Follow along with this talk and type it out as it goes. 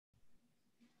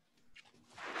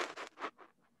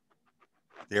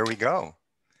There we go.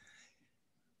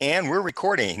 And we're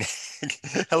recording.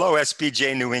 Hello,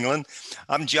 SPJ New England.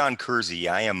 I'm John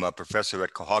Kerezy. I am a professor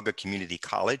at Cuyahoga Community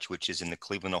College, which is in the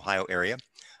Cleveland, Ohio area.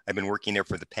 I've been working there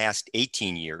for the past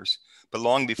 18 years. But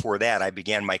long before that, I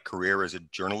began my career as a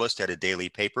journalist at a daily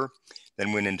paper,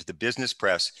 then went into the business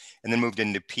press, and then moved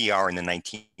into PR in the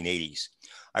 1980s.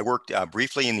 I worked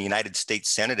briefly in the United States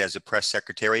Senate as a press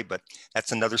secretary, but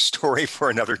that's another story for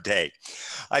another day.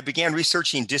 I began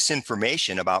researching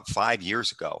disinformation about 5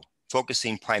 years ago,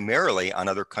 focusing primarily on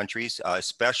other countries,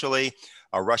 especially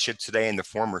Russia today and the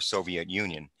former Soviet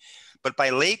Union. But by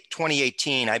late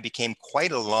 2018, I became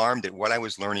quite alarmed at what I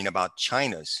was learning about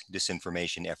China's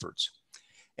disinformation efforts.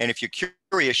 And if you're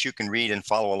curious, you can read and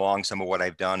follow along some of what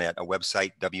I've done at a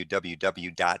website,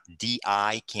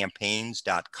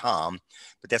 www.dicampaigns.com,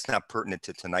 but that's not pertinent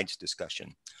to tonight's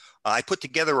discussion. I put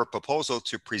together a proposal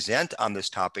to present on this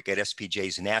topic at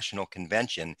SPJ's National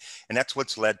Convention, and that's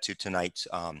what's led to tonight's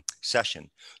session.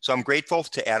 So I'm grateful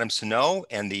to Adam Snow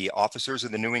and the officers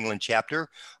of the New England chapter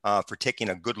for taking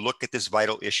a good look at this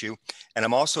vital issue. And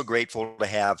I'm also grateful to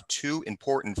have two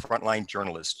important frontline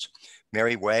journalists,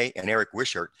 Mary Way and Eric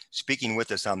Wishart, speaking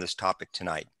with us on this topic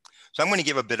tonight. So I'm going to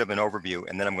give a bit of an overview,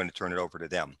 and then I'm going to turn it over to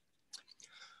them.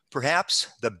 Perhaps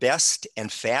the best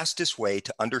and fastest way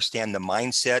to understand the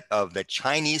mindset of the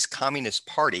Chinese Communist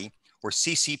Party, or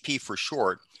CCP for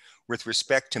short, with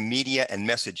respect to media and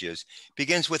messages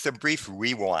begins with a brief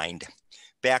rewind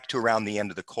back to around the end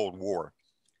of the Cold War.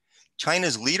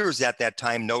 China's leaders at that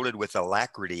time noted with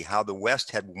alacrity how the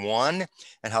West had won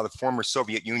and how the former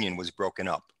Soviet Union was broken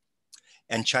up.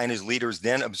 And China's leaders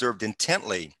then observed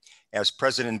intently as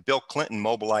President Bill Clinton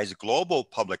mobilized global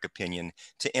public opinion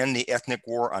to end the ethnic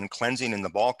war on cleansing in the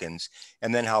Balkans,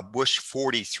 and then how Bush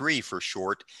 43 for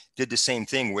short did the same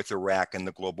thing with Iraq and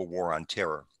the global war on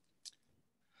terror.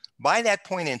 By that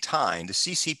point in time, the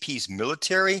CCP's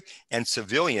military and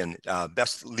civilian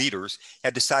best leaders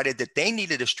had decided that they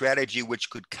needed a strategy which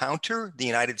could counter the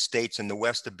United States and the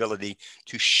West's ability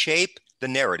to shape the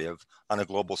narrative on a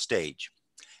global stage.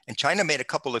 And China made a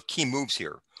couple of key moves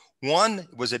here. One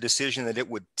was a decision that it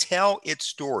would tell its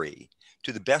story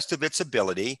to the best of its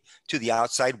ability to the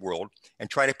outside world and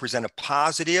try to present a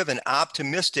positive and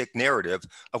optimistic narrative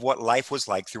of what life was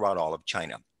like throughout all of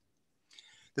China.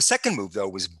 The second move, though,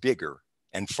 was bigger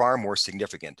and far more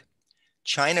significant.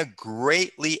 China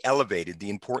greatly elevated the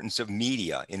importance of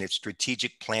media in its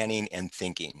strategic planning and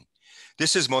thinking.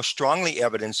 This is most strongly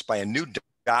evidenced by a new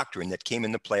doctrine that came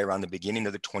into play around the beginning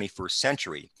of the 21st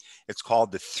century. It's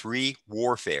called the three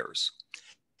warfares.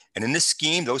 And in this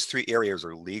scheme, those three areas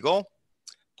are legal,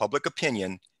 public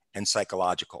opinion, and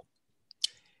psychological.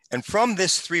 And from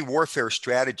this three warfare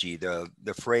strategy, the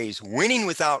phrase winning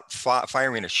without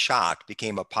firing a shot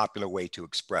became a popular way to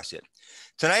express it.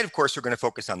 Tonight, of course, we're going to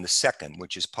focus on the second,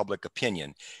 which is public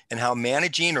opinion, and how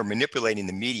managing or manipulating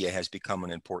the media has become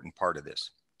an important part of this.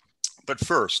 But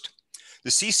first, the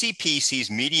CCP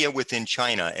sees media within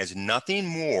China as nothing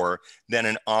more than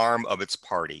an arm of its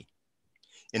party.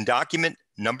 In document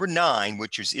number 9,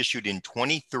 which was issued in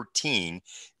 2013,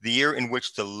 the year in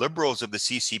which the liberals of the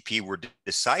CCP were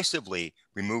decisively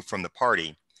removed from the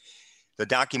party, the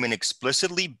document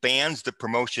explicitly bans the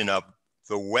promotion of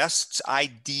the West's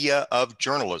idea of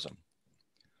journalism.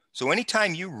 So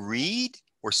anytime you read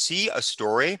or see a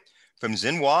story from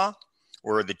Xinhua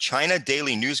or the China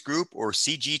Daily News Group or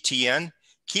CGTN,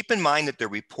 keep in mind that the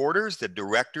reporters, the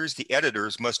directors, the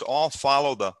editors must all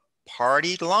follow the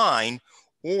party line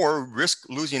or risk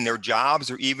losing their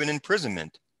jobs or even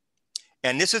imprisonment.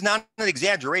 And this is not an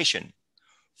exaggeration.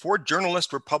 4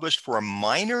 journalists were published for a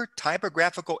minor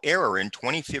typographical error in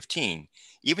 2015,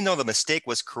 even though the mistake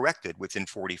was corrected within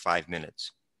 45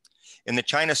 minutes. In the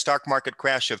China stock market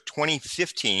crash of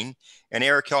 2015, and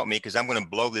Eric, help me because I'm going to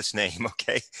blow this name,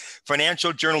 okay?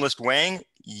 Financial journalist Wang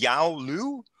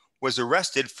Yaolu was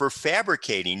arrested for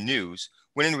fabricating news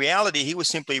when in reality he was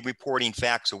simply reporting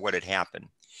facts of what had happened.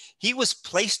 He was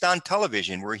placed on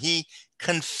television where he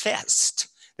confessed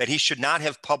that he should not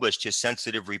have published his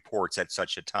sensitive reports at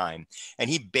such a time, and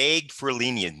he begged for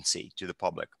leniency to the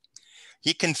public.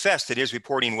 He confessed that his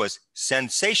reporting was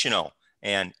sensational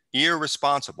and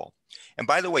irresponsible. And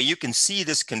by the way, you can see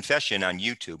this confession on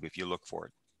YouTube if you look for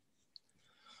it.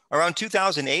 Around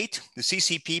 2008, the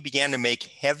CCP began to make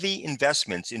heavy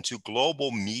investments into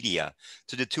global media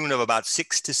to the tune of about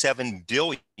 6 to 7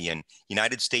 billion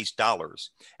United States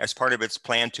dollars as part of its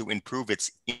plan to improve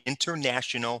its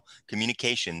international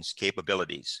communications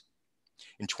capabilities.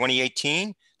 In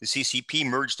 2018, The CCP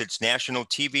merged its national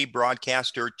TV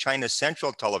broadcaster China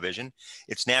Central Television,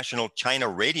 its national China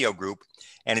Radio Group,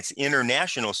 and its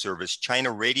international service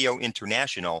China Radio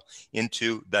International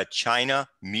into the China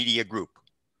Media Group.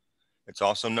 It's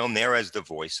also known there as the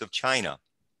Voice of China.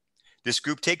 This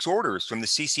group takes orders from the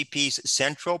CCP's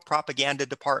Central Propaganda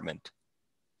Department.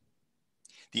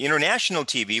 The international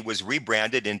TV was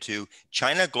rebranded into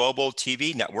China Global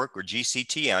TV Network, or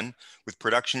GCTN, with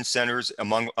production centers,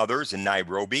 among others, in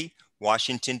Nairobi,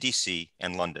 Washington, D.C.,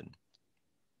 and London.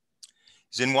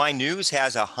 Xinhua News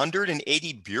has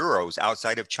 180 bureaus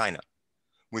outside of China,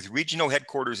 with regional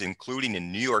headquarters including in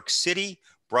New York City,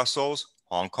 Brussels,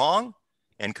 Hong Kong,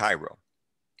 and Cairo.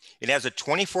 It has a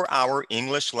 24-hour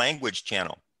English language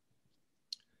channel.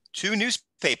 2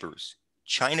 newspapers,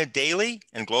 China Daily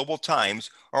and Global Times,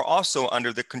 are also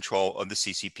under the control of the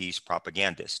CCP's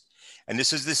propagandist. And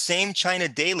this is the same China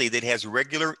Daily that has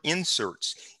regular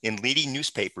inserts in leading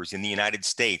newspapers in the United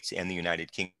States and the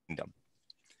United Kingdom.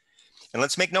 And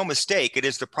let's make no mistake, it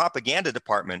is the propaganda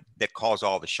department that calls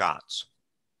all the shots.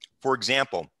 For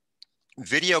example,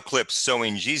 video clips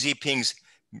showing Xi Jinping's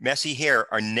messy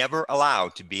hair are never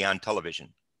allowed to be on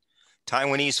television.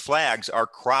 Taiwanese flags are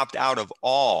cropped out of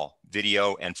all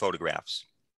video and photographs.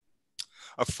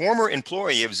 A former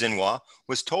employee of Xinhua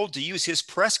was told to use his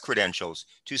press credentials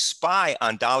to spy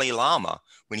on Dalai Lama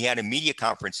when he had a media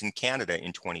conference in Canada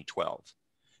in 2012.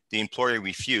 The employee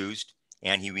refused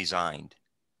and he resigned.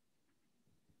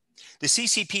 The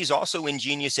CCP is also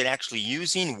ingenious at actually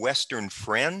using Western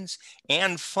friends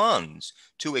and funds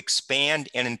to expand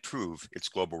and improve its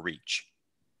global reach.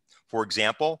 For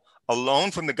example, a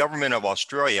loan from the government of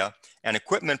Australia and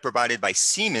equipment provided by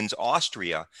Siemens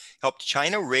Austria helped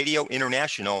China Radio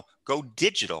International go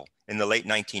digital in the late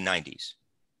 1990s.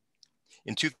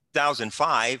 In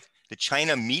 2005, the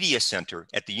China Media Center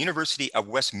at the University of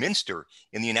Westminster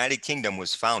in the United Kingdom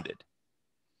was founded.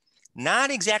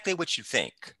 Not exactly what you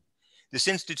think. This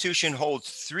institution holds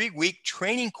 3-week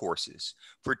training courses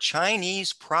for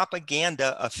Chinese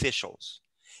propaganda officials.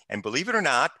 And believe it or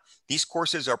not, these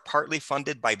courses are partly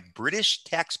funded by British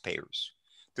taxpayers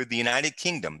through the United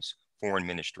Kingdom's foreign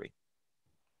ministry.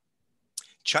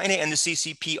 China and the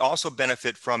CCP also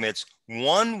benefit from its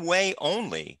one-way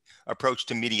only approach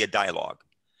to media dialogue.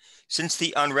 Since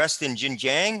the unrest in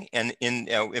Xinjiang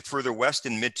and further west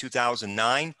in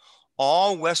mid-2009,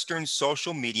 all Western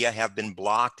social media have been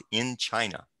blocked in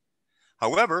China.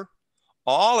 However,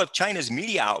 all of China's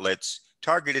media outlets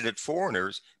targeted at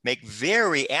foreigners make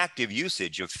very active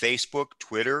usage of Facebook,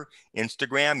 Twitter,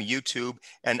 Instagram, YouTube,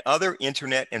 and other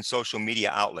internet and social media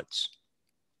outlets.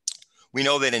 We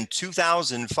know that in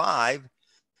 2005,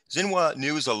 Xinhua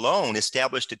News alone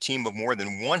established a team of more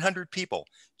than 100 people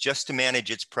just to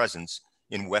manage its presence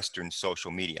in Western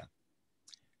social media.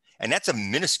 And that's a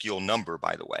minuscule number,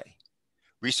 by the way.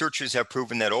 Researchers have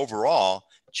proven that overall,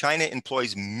 China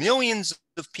employs millions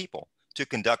of people to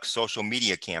conduct social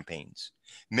media campaigns,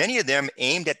 many of them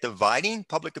aimed at dividing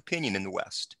public opinion in the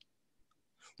West.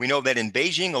 We know that in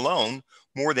Beijing alone,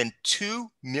 more than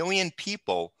 2 million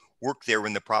people work there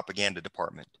in the propaganda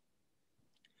department.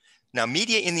 Now,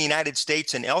 media in the United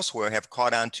States and elsewhere have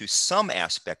caught on to some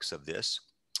aspects of this.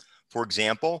 For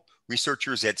example,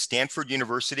 researchers at Stanford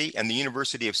University and the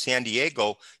University of San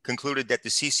Diego concluded that the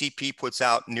CCP puts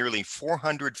out nearly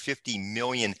 450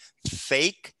 million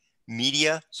fake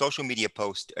social media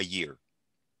posts a year.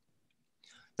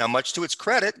 Now, much to its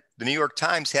credit, the New York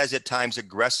Times has at times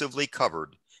aggressively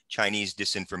covered Chinese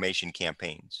disinformation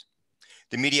campaigns.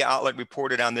 The media outlet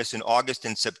reported on this in August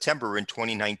and September in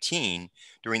 2019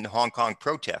 during the Hong Kong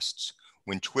protests,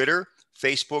 when Twitter,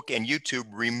 Facebook, and YouTube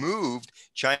removed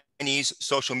Chinese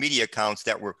social media accounts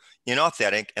that were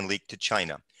inauthentic and leaked to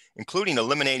China, including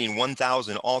eliminating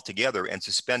 1,000 altogether and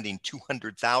suspending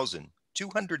 200,000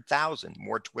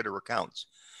 more Twitter accounts.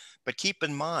 But keep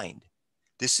in mind,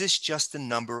 this is just the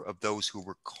number of those who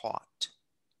were caught.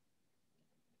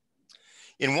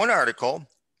 In one article,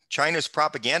 China's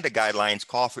propaganda guidelines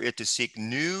call for it to seek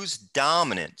news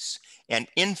dominance and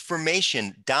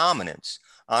information dominance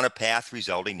on a path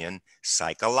resulting in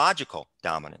psychological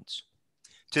dominance.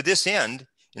 To this end,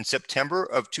 in September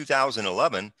of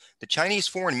 2011, the Chinese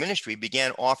Foreign Ministry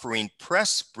began offering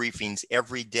press briefings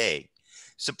every day,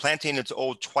 supplanting its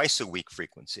old twice-a-week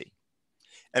frequency.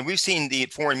 And we've seen the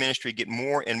Foreign Ministry get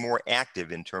more and more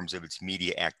active in terms of its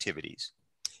media activities.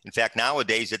 In fact,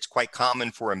 nowadays, it's quite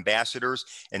common for ambassadors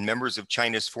and members of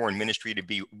China's foreign ministry to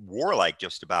be warlike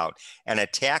just about and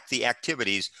attack the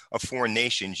activities of foreign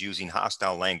nations using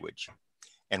hostile language.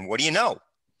 And what do you know?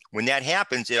 When that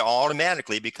happens, it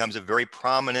automatically becomes a very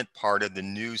prominent part of the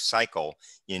news cycle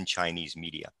in Chinese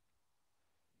media.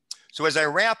 So as I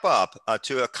wrap up,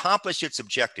 to accomplish its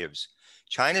objectives,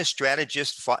 China's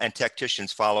strategists and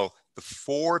tacticians follow the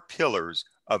 4 pillars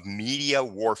of media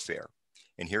warfare.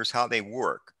 And here's how they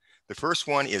work. The first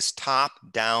one is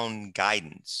top-down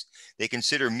guidance. They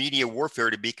consider media warfare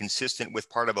to be consistent with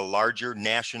part of a larger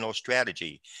national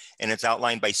strategy, and it's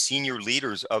outlined by senior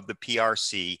leaders of the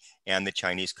PRC and the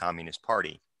Chinese Communist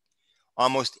Party.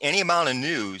 Almost any amount of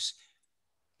news,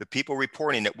 the people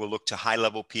reporting it will look to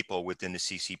high-level people within the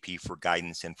CCP for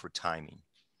guidance and for timing.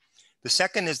 The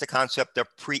second is the concept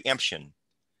of preemption.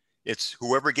 It's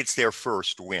whoever gets there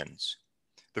first wins.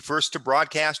 The first to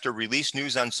broadcast or release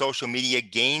news on social media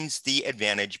gains the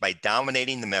advantage by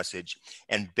dominating the message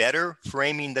and better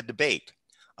framing the debate,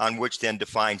 on which then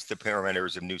defines the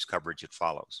parameters of news coverage it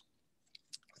follows.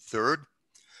 Third,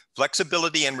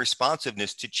 flexibility and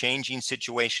responsiveness to changing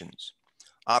situations.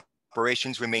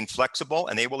 Operations remain flexible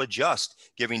and they will adjust,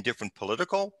 given different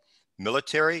political,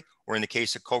 military, or in the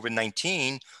case of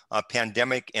COVID-19,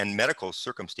 pandemic and medical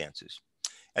circumstances.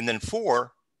 And then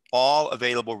 4, all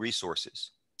available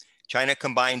resources. China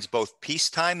combines both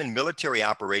peacetime and military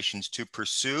operations to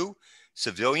pursue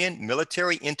civilian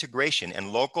military integration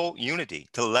and local unity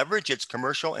to leverage its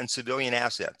commercial and civilian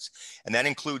assets. And that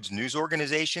includes news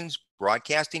organizations,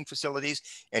 broadcasting facilities,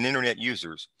 and internet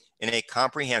users in a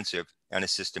comprehensive and a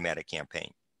systematic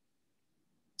campaign.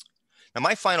 Now,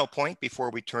 my final point before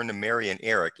we turn to Mary and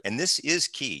Eric, and this is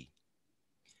key.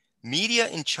 Media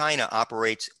in China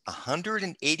operates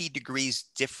 180 degrees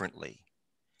differently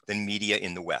than media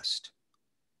in the West.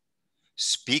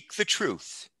 Speak the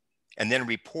truth and then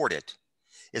report it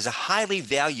is a highly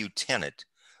valued tenet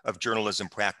of journalism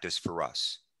practice for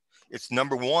us. It's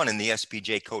number 1 in the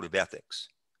SPJ Code of Ethics.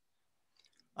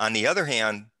 On the other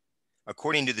hand,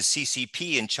 according to the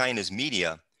CCP in China's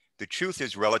media, the truth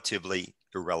is relatively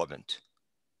irrelevant.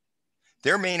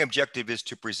 Their main objective is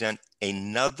to present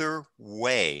another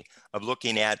way of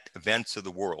looking at events of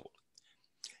the world.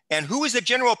 And who is the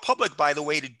general public, by the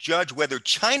way, to judge whether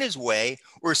China's way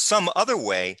or some other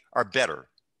way are better?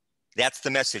 That's the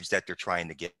message that they're trying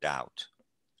to get out.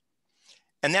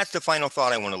 And that's the final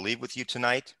thought I want to leave with you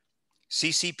tonight.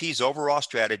 CCP's overall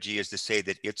strategy is to say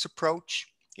that its approach,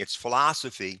 its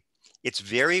philosophy, its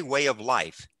very way of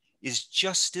life is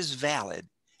just as valid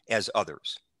as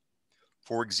others.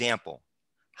 For example,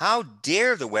 how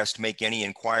dare the West make any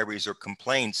inquiries or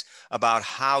complaints about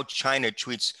how China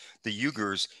treats the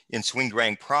Uighurs in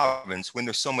Xinjiang province when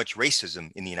there's so much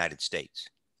racism in the United States?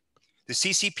 The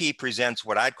CCP presents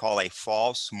what I'd call a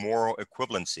false moral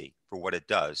equivalency for what it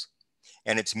does,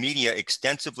 and its media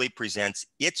extensively presents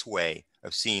its way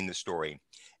of seeing the story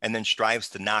and then strives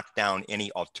to knock down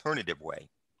any alternative way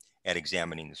at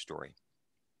examining the story.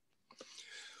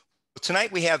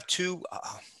 Tonight we have 2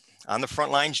 on the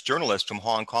front lines journalists from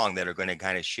Hong Kong that are going to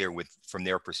kind of share from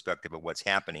their perspective of what's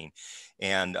happening.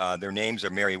 And their names are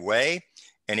Mary Wei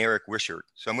and Eric Wishart.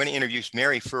 So I'm going to introduce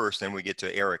Mary first, then we get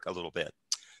to Eric a little bit.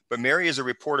 But Mary is a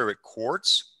reporter at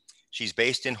Quartz. She's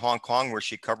based in Hong Kong, where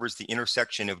she covers the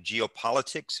intersection of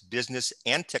geopolitics, business,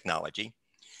 and technology.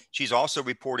 She's also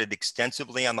reported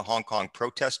extensively on the Hong Kong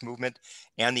protest movement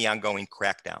and the ongoing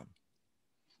crackdown.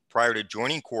 Prior to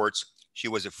joining Quartz, she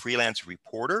was a freelance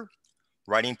reporter,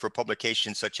 writing for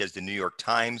publications such as the New York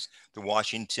Times, the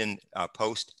Washington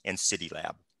Post, and City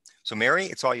Lab. So Mary,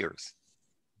 it's all yours.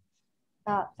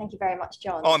 Thank you very much,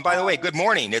 John. Oh, and by the way, good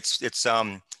morning. It's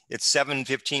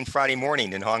 7:15 Friday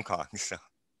morning in Hong Kong. So.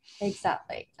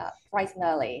 Exactly, bright and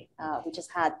early. We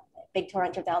just had a big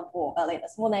torrential downpour earlier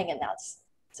this morning, and now it's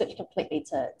switched completely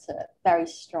to very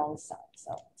strong sun.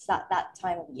 So it's that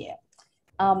time of year.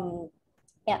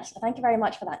 Yes, thank you very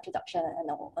much for that introduction and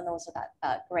also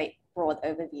that great broad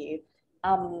overview.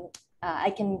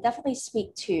 I can definitely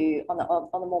speak to on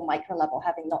a more micro level,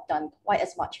 having not done quite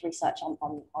as much research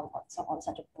on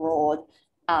such a broad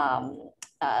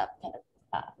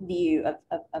view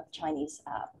of Chinese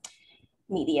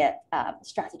media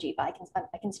strategy, but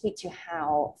I can speak to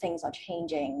how things are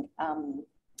changing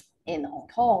in Hong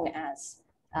Kong as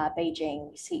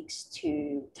Beijing seeks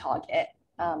to target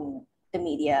the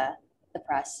media, the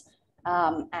press,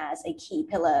 as a key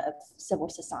pillar of civil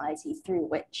society through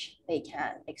which they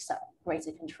can exert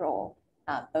greater control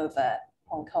over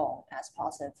Hong Kong as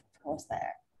part of course,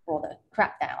 their broader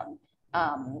crackdown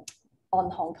on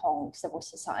Hong Kong civil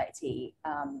society,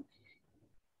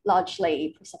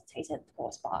 largely precipitated, of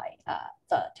course, by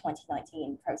the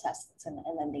 2019 protests and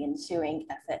then the ensuing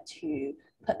effort to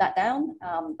put that down.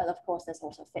 But of course, this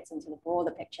also fits into the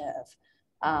broader picture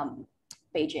of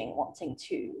Beijing wanting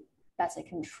to better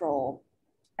control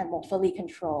and more fully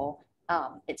control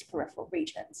its peripheral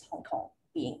regions, Hong Kong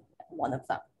being one of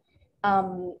them.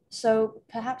 So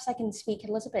perhaps I can speak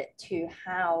a little bit to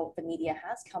how the media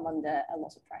has come under a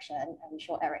lot of pressure, and I'm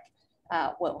sure Eric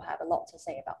will have a lot to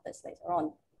say about this later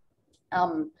on.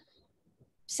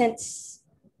 Since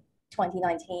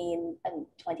 2019 and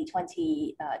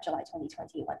 2020, July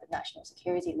 2020, when the national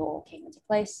security law came into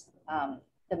place,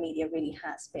 the media really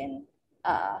has been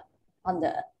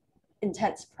under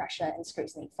intense pressure and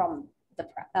scrutiny from the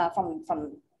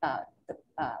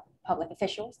public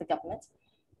officials, the government.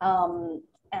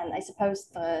 And I suppose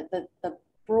the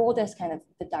broadest kind of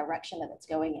the direction that it's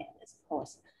going in is, of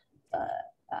course, the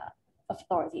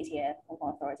authorities here, Hong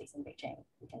Kong authorities in Beijing,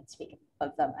 we can speak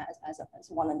of them as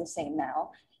one and the same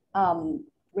now,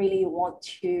 really want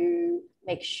to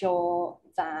make sure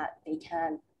that they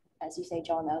can, as you say,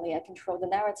 John, earlier, control the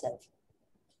narrative.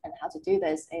 And how to do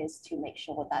this is to make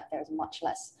sure that there's much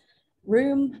less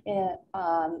room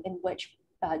in which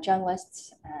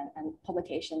journalists and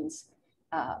publications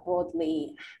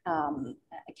broadly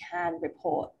can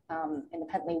report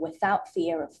independently without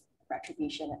fear of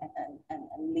retribution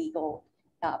and legal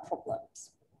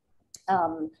problems.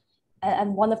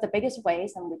 And one of the biggest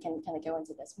ways, and we can kind of go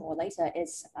into this more later,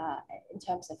 is in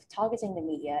terms of targeting the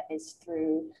media, is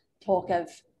through talk of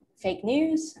fake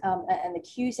news and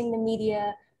accusing the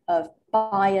media of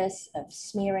bias, of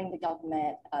smearing the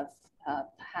government, of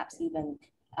perhaps even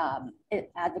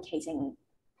advocating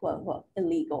quote,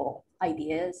 illegal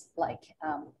ideas like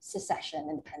secession,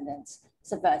 independence,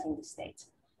 subverting the state.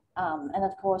 And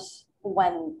of course,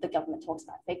 when the government talks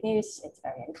about fake news, it's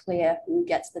very unclear who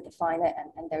gets to define it.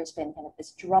 And there's been kind of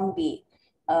this drumbeat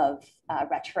of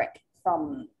rhetoric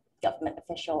from government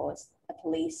officials, the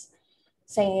police,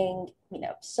 saying,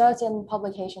 certain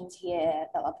publications here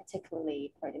that are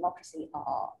particularly pro-democracy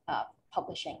are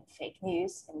publishing fake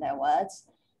news, in their words.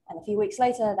 And a few weeks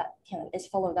later, that is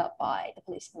followed up by the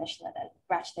police commissioner then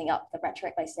ratcheting up the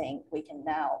rhetoric by saying, we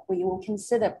will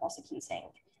consider prosecuting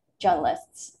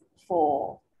journalists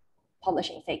for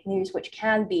publishing fake news, which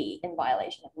can be in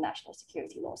violation of the national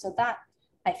security law. So that,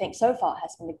 I think, so far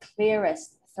has been the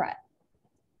clearest threat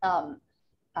from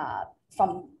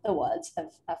the words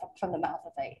from the mouth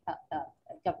of a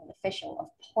government official of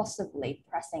possibly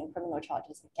pressing criminal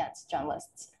charges against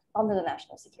journalists under the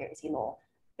national security law,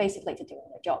 basically to doing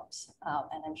their jobs.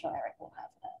 And I'm sure Eric will have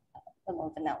a lot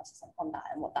of analysis on that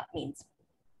and what that means.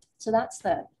 So that's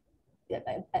a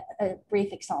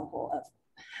brief example of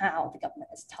how the government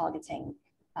is targeting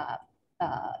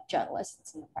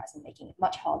journalists in the press and making it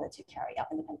much harder to carry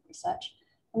out independent research.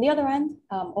 On the other end,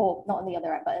 or not on the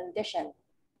other end, but in addition,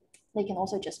 they can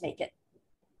also just make it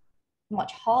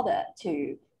much harder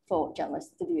for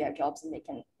journalists to do their jobs, and they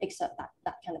can exert that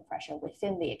kind of pressure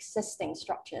within the existing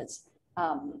structures,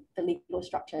 the legal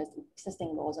structures, the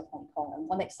existing laws of Hong Kong. And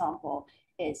one example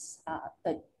is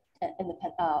the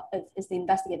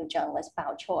investigative journalist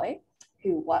Bao Choi,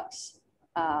 who works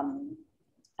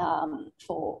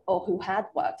who had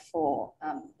worked for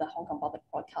the Hong Kong public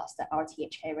broadcaster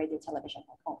RTHK Radio Television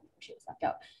Hong Kong before she was let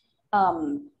go.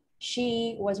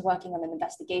 She was working on an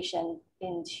investigation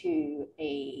into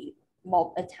a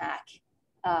mob attack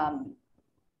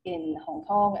in Hong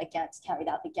Kong carried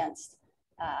out against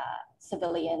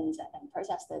civilians and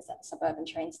protesters at a suburban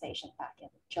train station back in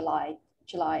July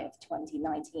of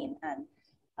 2019. And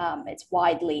it's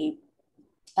widely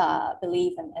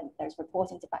believed, and there's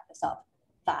reporting to back this up,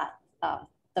 that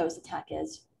those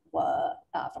attackers were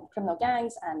from criminal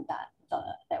gangs, and that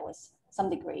there was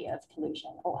some degree of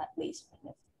collusion, or at least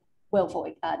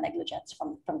willful negligence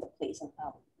from the police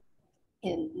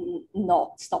in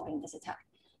not stopping this attack.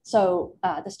 So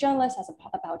this journalist,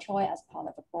 Bao Choi, as part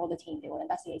of a broader team, they were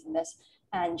investigating this,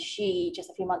 and she just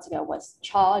a few months ago was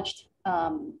charged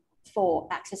for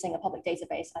accessing a public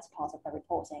database as part of the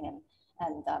reporting,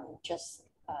 and just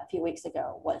a few weeks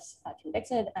ago was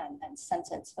convicted and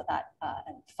sentenced for that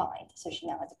and fined. So she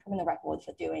now has a criminal record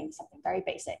for doing something very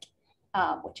basic,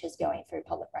 which is going through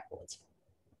public records.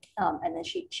 And then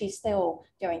she's still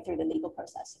going through the legal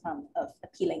process of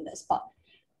appealing this, but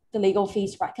the legal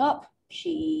fees rack up.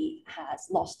 She has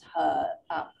lost her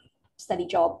steady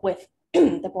job with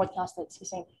the broadcaster,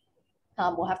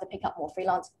 will have to pick up more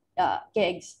freelance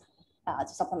gigs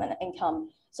to supplement her income.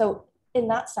 So in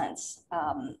that sense,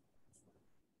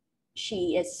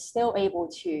 she is still able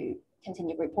to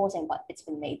continue reporting, but it's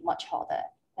been made much harder.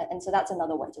 And so that's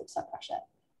another way to exert pressure.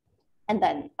 And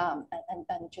then,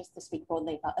 and just to speak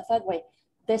broadly about a third way,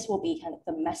 this will be kind of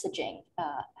the messaging,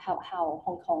 how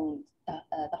Hong Kong,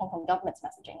 the Hong Kong government's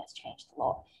messaging has changed a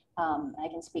lot. I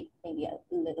can speak maybe a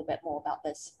little bit more about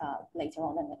this later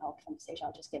on in our conversation.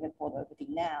 I'll just give a broad overview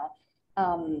now.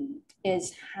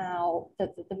 Is how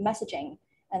the messaging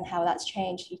and how that's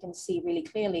changed, you can see really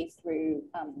clearly through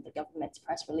the government's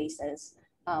press releases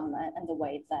and the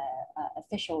way their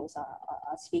officials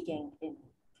are speaking in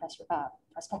press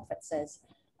conferences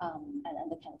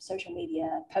and the kind of social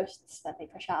media posts that they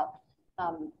push out.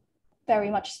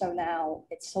 Very much so now,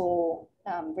 it's all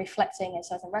reflecting a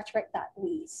certain rhetoric that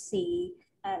we see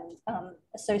and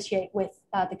associate with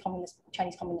the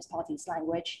Chinese Communist Party's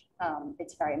language.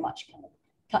 It's very much kind of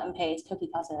cut and paste, cookie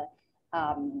cutter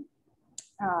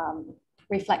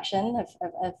reflection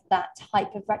of that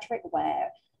type of rhetoric,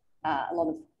 where a lot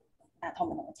of ad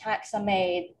hominem attacks are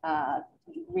made.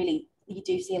 You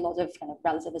do see a lot of kind of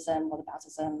relativism,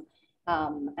 whataboutism,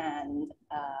 and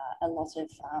a lot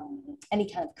of any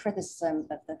kind of criticism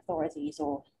of the authorities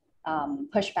or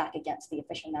pushback against the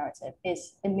official narrative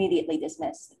is immediately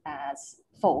dismissed as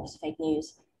false, fake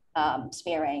news,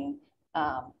 smearing,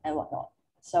 and whatnot.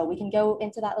 So we can go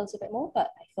into that a little bit more,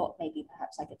 but I thought maybe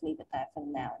perhaps I could leave it there for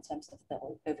now in terms of the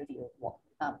overview of what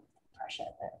pressure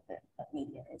the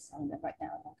media is under right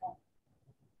now in Hong Kong.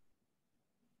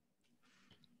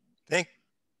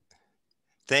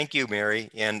 Thank you, Mary.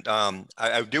 And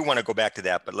I do want to go back to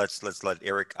that, but let's let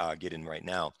Eric get in right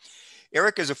now.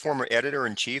 Eric is a former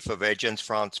editor-in-chief of Agence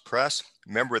France Presse,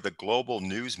 member of the Global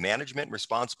News Management,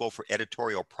 responsible for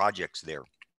editorial projects there.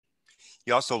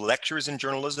 He also lectures in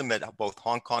journalism at both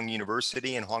Hong Kong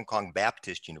University and Hong Kong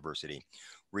Baptist University,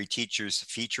 where he teaches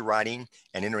feature writing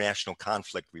and international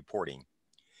conflict reporting.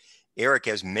 Eric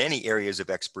has many areas of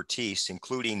expertise,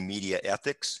 including media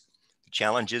ethics, the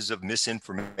challenges of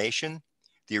misinformation,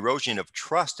 the erosion of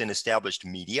trust in established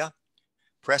media,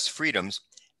 press freedoms,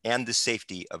 and the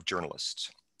safety of journalists.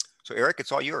 So Eric,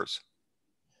 it's all yours.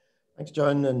 Thanks,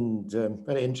 John, and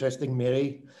very interesting,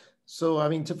 Mary. So, I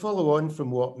mean, to follow on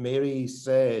from what Mary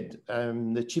said,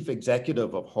 the chief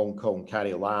executive of Hong Kong,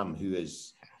 Carrie Lam, who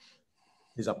is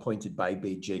appointed by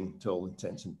Beijing to all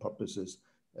intents and purposes,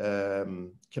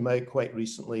 came out quite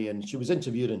recently, and she was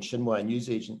interviewed in Xinhua news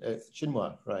agent,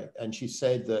 Xinhua, right? And she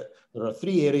said that there are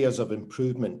 3 areas of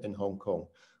improvement in Hong Kong.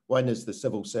 One is the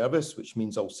civil service, which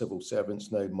means all civil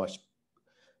servants now must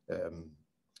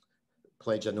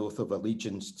pledge an oath of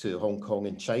allegiance to Hong Kong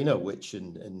and China, which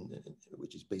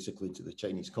is basically to the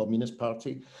Chinese Communist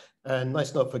Party. And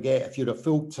let's not forget, if you're a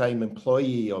full-time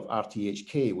employee of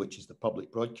RTHK, which is the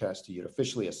public broadcaster, you're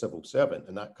officially a civil servant,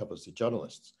 and that covers the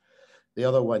journalists. The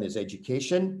other one is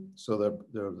education. So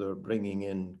they're bringing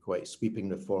in quite sweeping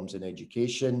reforms in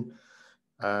education.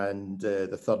 And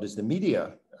the third is the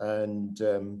media. And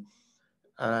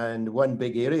one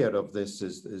big area of this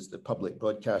is the public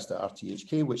broadcaster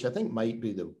RTHK, which I think might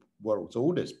be the world's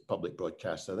oldest public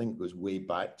broadcaster. I think it goes way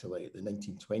back to like the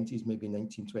 1920s, maybe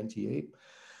 1928.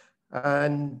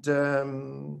 And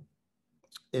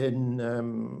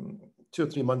in 2 or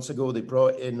 3 months ago, they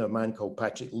brought in a man called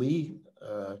Patrick Lee,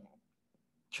 a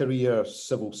career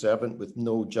civil servant with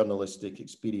no journalistic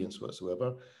experience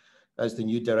whatsoever, as the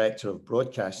new director of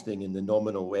broadcasting and the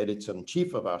nominal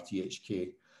editor-in-chief of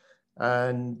RTHK.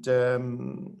 And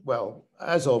well,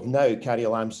 as of now, Carrie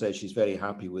Lam says she's very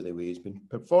happy with the way he's been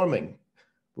performing,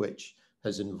 which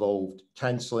has involved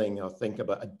cancelling, I think,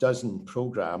 about 12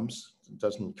 programs,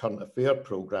 12 current affair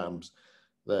programs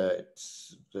that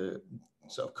sort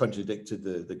of contradicted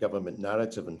the government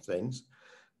narrative and things.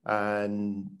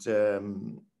 And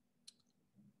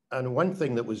one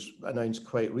thing that was announced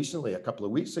quite recently, a couple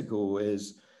of weeks ago,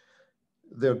 is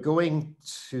they're going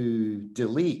to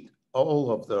delete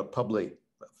all of their public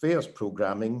affairs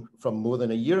programming from more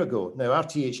than a year ago. Now,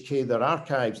 RTHK, their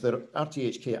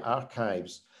RTHK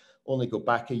archives only go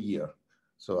back a year.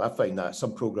 So I find that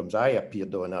some programs I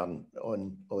appeared on aren't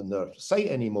on their site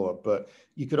anymore, but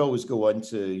you could always go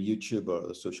onto YouTube or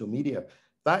the social media.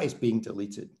 That is being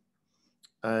deleted.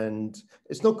 And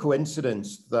it's no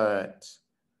coincidence that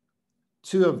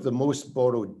 2 of the most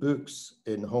borrowed books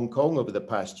in Hong Kong over the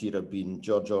past year have been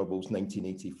George Orwell's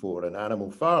 1984 and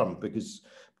Animal Farm, because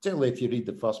particularly if you read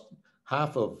the first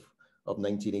half of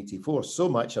 1984, so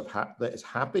much of that is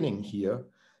happening here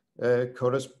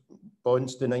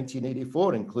corresponds to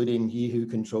 1984, including he who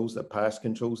controls the past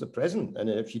controls the present. And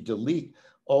if you delete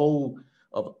all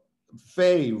of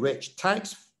very rich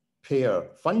taxpayer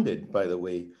funded, by the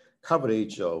way,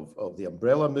 coverage of the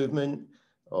umbrella movement,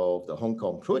 of the Hong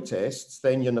Kong protests,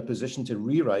 then you're in a position to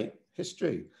rewrite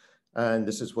history. And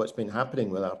this is what's been happening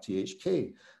with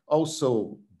RTHK.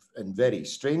 Also, and very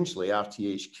strangely,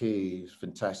 RTHK's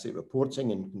fantastic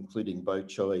reporting, including Bao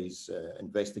Choi's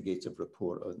investigative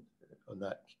report on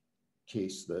that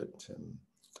case that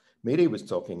Mary was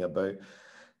talking about,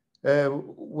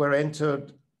 were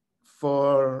entered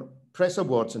for press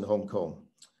awards in Hong Kong.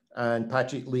 And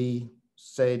Patrick Lee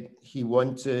said he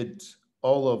wanted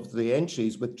all of the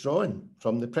entries withdrawn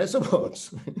from the press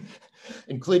awards,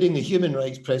 including the Human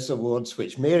Rights Press Awards,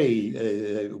 which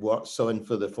Mary works on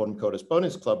for the Foreign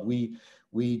Correspondents Club.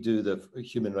 We do the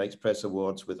Human Rights Press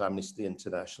Awards with Amnesty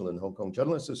International and Hong Kong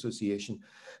Journalists Association.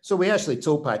 So we actually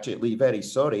told Patrick Lee, very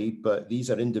sorry, but these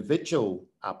are individual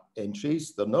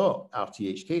entries. They're not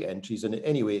RTHK entries. And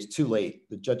anyway, it's too late.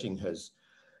 The judging has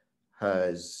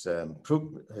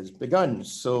begun.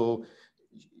 So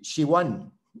she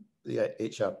won the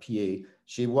HRPA.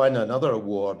 She won another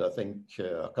award, I think,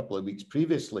 a couple of weeks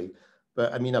previously.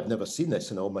 But I mean, I've never seen this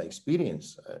in all my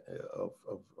experience of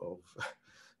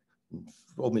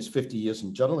almost 50 years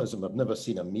in journalism. I've never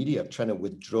seen a media trying to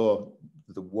withdraw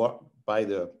the work by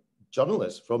the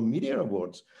journalists from media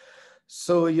awards.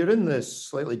 So you're in this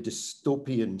slightly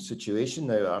dystopian situation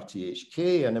now,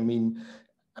 RTHK. And I mean,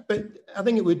 but I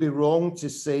think it would be wrong to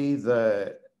say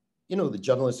that, you know, the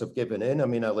journalists have given in. I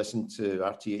mean, I listen to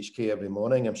RTHK every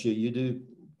morning. I'm sure you do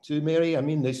too, Mary. I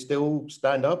mean, they still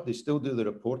stand up. They still do the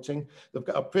reporting. They've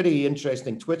got a pretty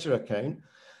interesting Twitter account,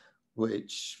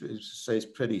 which says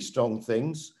pretty strong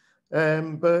things.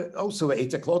 But also at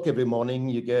 8 o'clock every morning,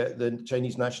 you get the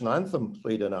Chinese national anthem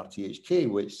played on RTHK,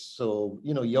 which, so,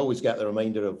 you know, you always get the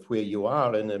reminder of where you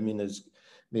are. And I mean, as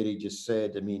Mary just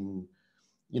said, I mean,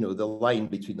 you know, the line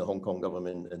between the Hong Kong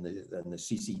government and the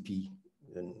CCP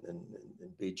in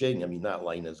Beijing, I mean, that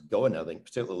line is gone, I think,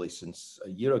 particularly since a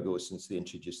year ago, since they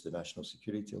introduced the national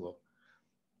security law.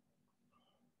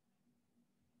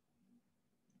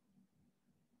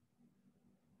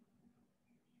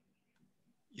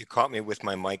 You caught me with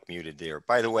my mic muted there.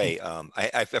 By the way,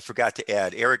 I forgot to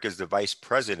add, Eric is the vice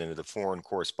president of the Foreign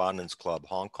Correspondents Club,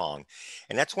 Hong Kong.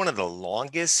 And that's one of the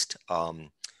longest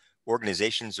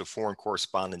organizations of foreign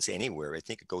correspondents anywhere. I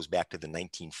think it goes back to the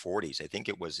 1940s. I think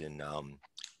it was in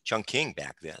Chongqing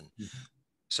back then. Mm-hmm.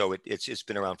 So it's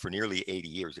been around for nearly 80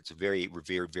 years. It's a very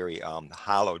revered, very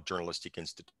hallowed journalistic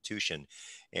institution.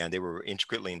 And they were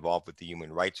intricately involved with the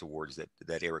Human Rights Awards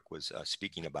that Eric was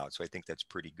speaking about. So I think that's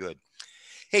pretty good.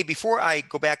 Hey, before I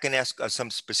go back and ask some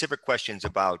specific questions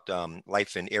about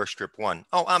life in Airstrip 1.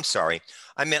 Oh, I'm sorry.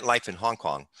 I meant life in Hong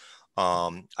Kong.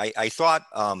 I thought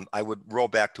I would roll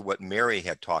back to what Mary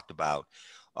had talked about.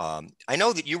 I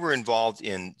know that you were involved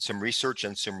in some research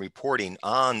and some reporting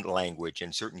on language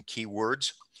and certain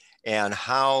keywords and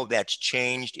how that's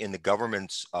changed in the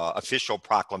government's official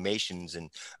proclamations and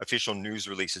official news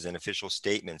releases and official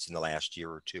statements in the last year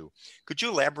or two. Could you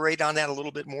elaborate on that a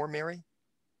little bit more, Mary?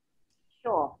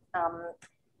 Sure.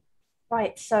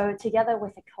 Right. So together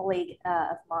with a colleague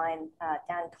of mine,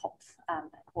 Dan Kopf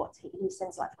at Court, he's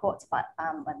since left Court, but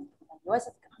when he was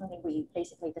at the company, we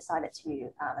basically decided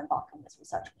to embark on this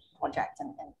research project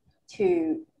and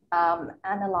to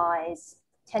analyze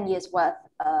 10 years worth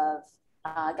of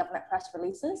government press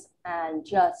releases and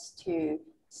just to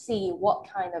see what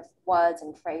kind of words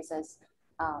and phrases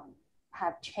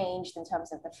have changed in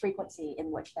terms of the frequency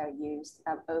in which they're used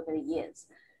over the years.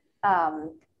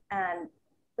 And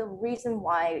the reason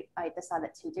why I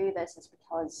decided to do this is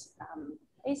because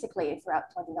basically throughout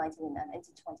 2019 and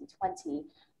into 2020,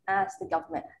 as the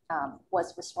government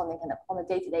was responding kind of on a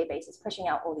day-to-day basis, pushing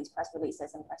out all these press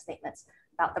releases and press statements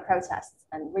about the protests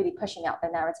and really pushing out the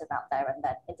narrative out there, and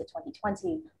then into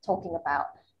 2020, talking about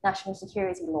national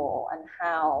security law and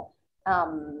how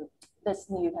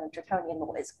this new kind of draconian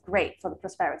law is great for the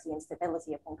prosperity and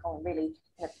stability of Hong Kong, and really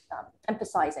kind of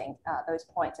emphasizing those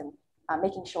points and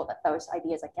making sure that those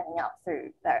ideas are getting out through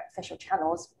their official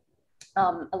channels.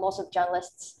 A lot of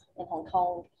journalists in Hong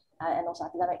Kong and also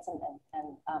academics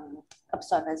and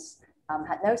observers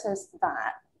had noticed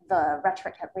that the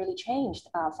rhetoric had really changed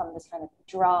from this kind of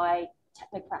dry,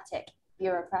 technocratic,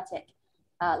 bureaucratic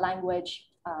language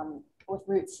with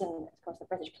roots in, of course, the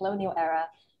British colonial era.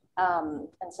 And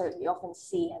so you often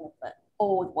see kind of the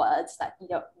old words that you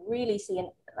don't really see in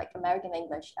like American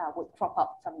English would crop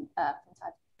up from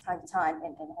time to time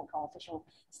in Hong Kong official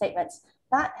statements.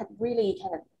 That had really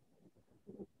kind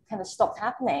of stopped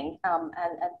happening and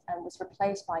was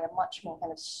replaced by a much more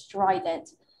kind of strident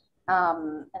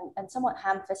and somewhat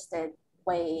ham-fisted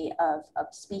way of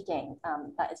speaking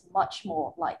that is much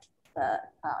more like the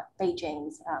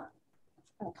Beijing's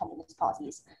Communist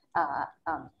Party's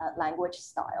language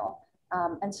style.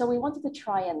 And so we wanted to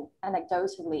try and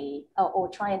anecdotally or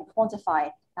try and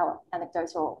quantify our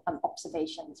anecdotal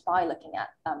observations by looking at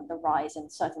the rise in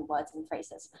certain words and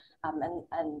phrases,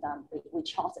 and we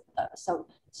charted those.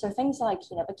 So things like,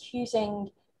 you know, accusing,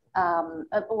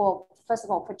 well, first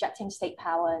of all, projecting state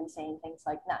power and saying things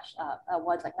like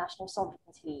words like national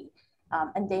sovereignty,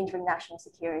 endangering national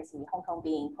security, Hong Kong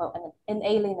being, quote, an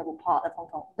inalienable part of Hong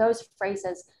Kong. Those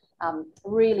phrases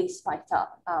really spiked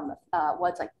up.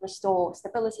 Words like restore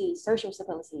stability, social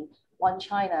stability, one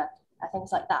China,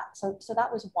 things like that. So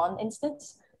that was one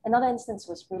instance. Another instance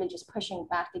was really just pushing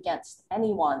back against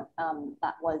anyone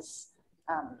that was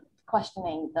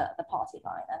questioning the party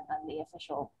line and the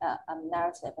official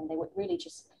narrative. And they would really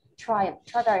just try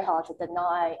very hard to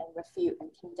deny and refute and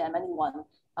condemn anyone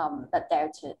that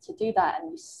dared to do that.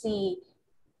 And you see,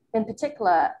 in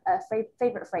particular, a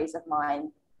favorite phrase of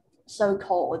mine,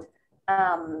 so-called.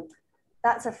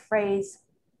 That's a phrase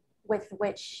with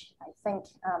which I think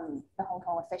the Hong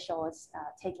Kong officials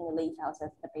taking a leaf out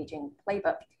of the Beijing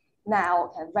playbook now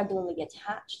can regularly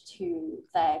attach to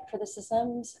their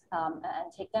criticisms and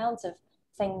takedowns of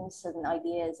things and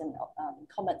ideas and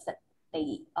comments that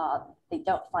they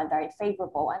don't find very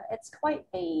favorable. And it's quite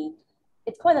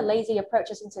a lazy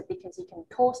approach, isn't it? Because you can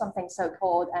call something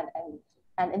so-called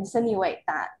and insinuate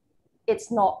that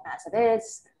it's not as it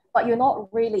is, but you're not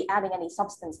really adding any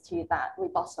substance to that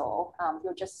rebuttal.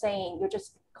 You're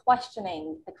just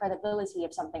questioning the credibility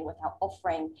of something without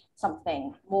offering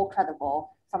something more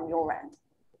credible from your end.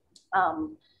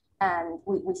 And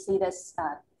we see this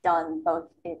done both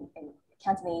in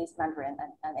Cantonese, Mandarin,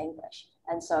 and English.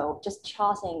 And so just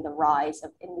charting the rise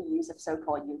in the use of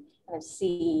so-called, you kind of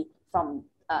see from,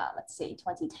 let's see,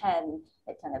 2010,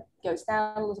 it kind of goes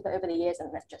down a little bit over the years,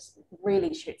 and it just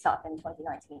really shoots up in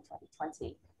 2019,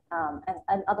 2020.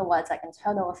 And other words like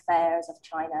internal affairs of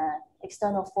China,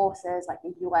 external forces like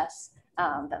the US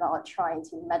that are trying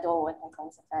to meddle in Hong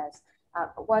Kong's affairs,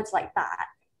 words like that.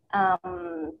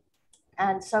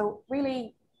 And so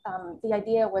really the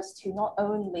idea was to not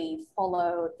only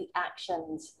follow the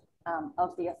actions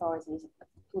of the authorities, of the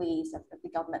police, of the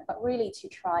government, but really to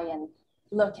try and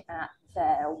look at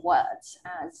their words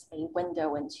as a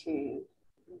window into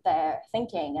their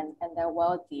thinking and their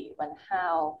worldview, and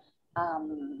how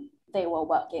they were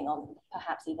working on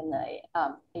perhaps even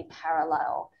a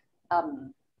parallel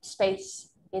space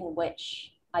in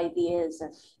which ideas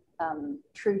of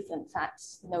truth and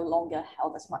facts no longer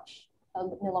hold as much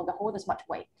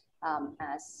weight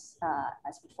as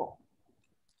before.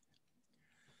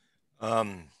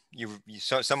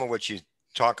 Some of what you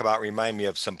talk about remind me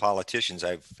of some politicians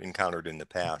I've encountered in the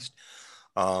past.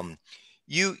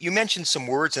 You mentioned some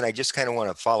words, and I just kind of want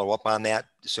to follow up on that.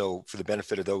 So for the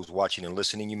benefit of those watching and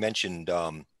listening, you mentioned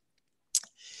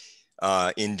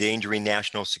endangering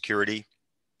national security,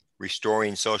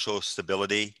 restoring social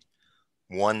stability,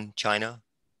 one China,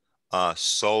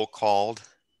 so-called.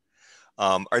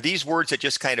 Are these words that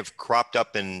just kind of cropped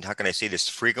up, and how can I say this,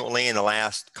 frequently in the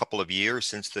last couple of years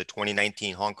since the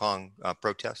 2019 Hong Kong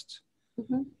protests?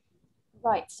 Mm-hmm.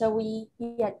 Right. So we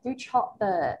do chart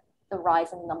the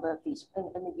rise in the number of these,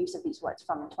 in the use of these words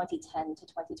from 2010 to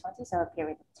 2020, so a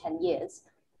period of 10 years.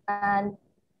 And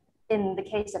in the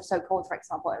case of so-called, for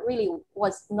example, it really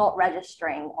was not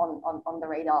registering on the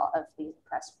radar of these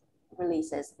press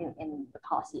releases in the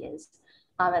past years.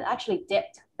 It actually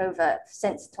dipped over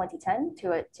since 2010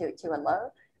 to a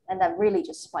low, and then really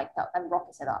just spiked up and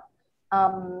rocketed up.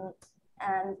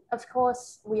 And of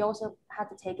course, we also had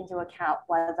to take into account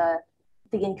whether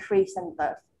the increase in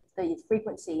the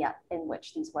frequency in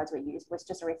which these words were used was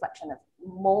just a reflection of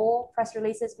more press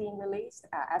releases being released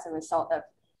as a result of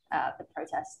the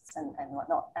protests and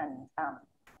whatnot. And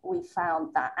we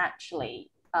found that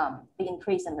actually the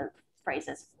increase in the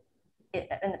phrases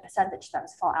in the percentage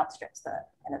terms far outstrips the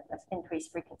kind of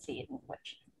increased frequency in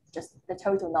which just the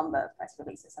total number of press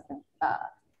releases have been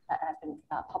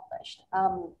published.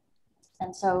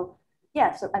 And so,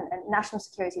 yeah, so and national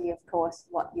security, of course,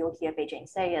 what you'll hear Beijing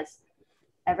say is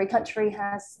every country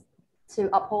has to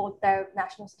uphold their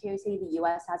national security. The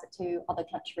US has it too. Other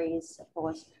countries, of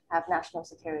course, have national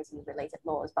security related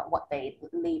laws, but what they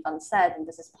leave unsaid, and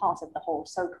this is part of the whole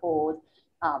so-called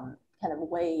kind of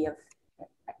way of,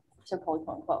 so-called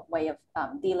quote unquote way of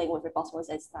dealing with rebuttals,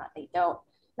 is that they don't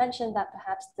mention that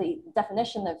perhaps the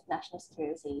definition of national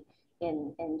security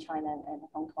in China and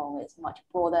Hong Kong is much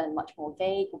broader and much more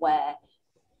vague, where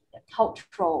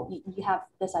cultural, you have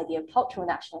this idea of cultural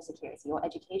national security or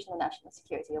educational national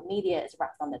security, or media is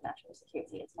wrapped under national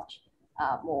security. It's much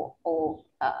more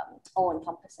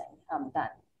all-encompassing than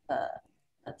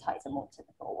the tighter, more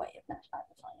typical way of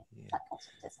defining that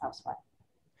concept is elsewhere.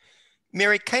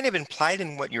 Mary, kind of implied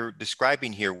in what you're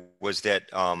describing here was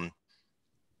that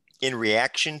in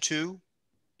reaction to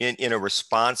in a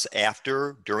response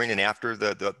during and after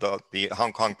the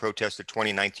Hong Kong protests of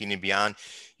 2019 and beyond,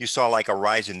 you saw like a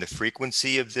rise in the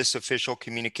frequency of this official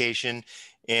communication,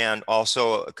 and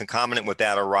also concomitant with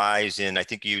that, a rise in, I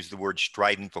think you used the word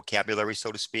strident vocabulary,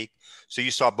 so to speak. So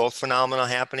you saw both phenomena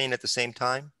happening at the same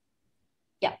time?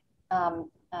 Yeah.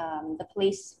 The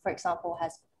police, for example,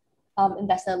 has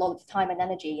invested a lot of time and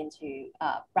energy into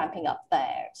ramping up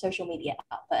their social media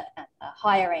output and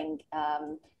hiring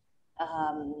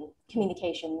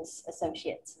communications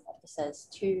associates and officers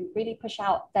to really push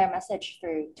out their message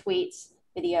through tweets,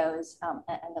 videos,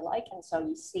 and the like. And so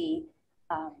you see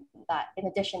that in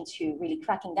addition to really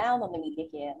cracking down on the media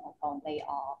here in Hong Kong, they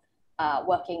are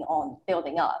working on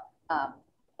building up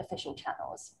official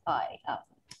channels by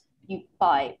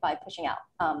pushing out.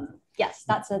 Yes,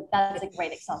 that's a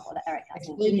great example that Eric has.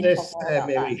 Explain this,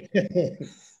 Mary.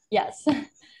 Yes.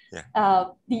 Yeah.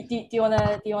 Do you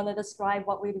want to describe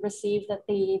what we received at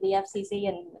the FCC,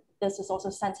 and this was also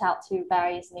sent out to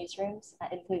various newsrooms,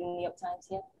 including the New York Times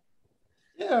here?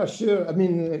 Yeah, sure. I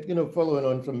mean, you know, following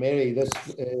on from Mary,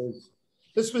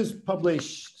 this was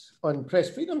published on Press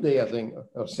Freedom Day, I think,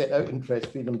 or set out in Press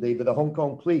Freedom Day by the Hong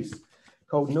Kong police,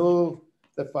 called "Know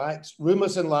the Facts.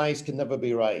 Rumors and lies can never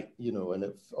be right." You know, and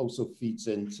it also feeds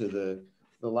into the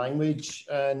language,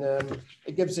 and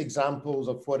it gives examples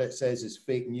of what it says is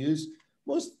fake news.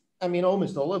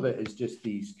 Almost all of it is just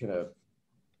these kind of,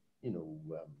 you know,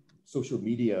 social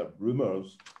media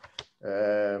rumors.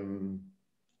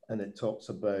 And it talks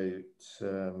about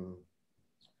the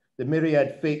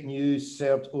myriad fake news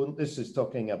served on. This is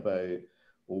talking about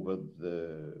over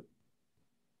the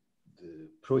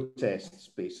protests,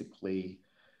 basically.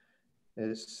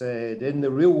 It said, in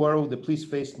the real world, the police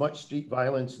faced much street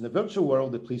violence. In the virtual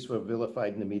world, the police were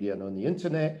vilified in the media and on the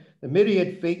internet. The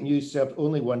myriad fake news served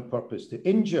only one purpose: to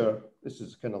injure, this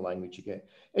is the kind of language you get,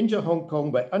 injure Hong Kong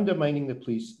by undermining the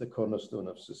police, the cornerstone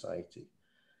of society.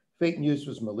 Fake news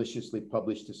was maliciously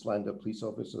published to slander police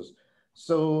officers.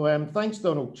 So thanks,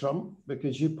 Donald Trump,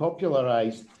 because you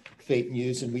popularized fake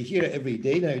news, and we hear it every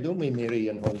day now, don't we, Mary,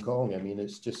 in Hong Kong? I mean,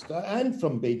 it's just, and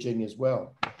from Beijing as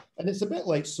well. And it's a bit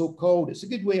like so-called. It's a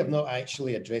good way of not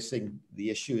actually addressing the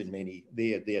issue in many.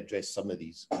 They address some of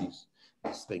these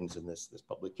things in this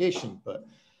publication. But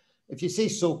if you say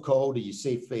so-called or you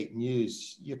say fake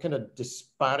news, you're kind of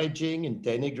disparaging and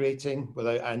denigrating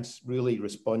without really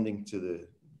responding to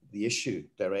the issue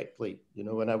directly. You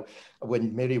know,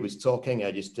 when Mary was talking,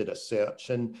 I just did a search,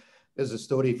 and there's a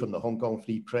story from the Hong Kong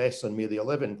Free Press on May the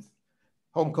 11th.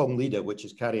 Hong Kong leader, which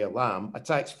is Carrie Lam,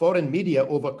 attacks foreign media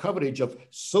over coverage of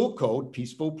so-called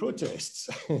peaceful protests.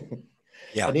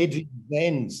 Yeah. And Adrian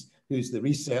Zenz, who's the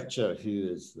researcher, who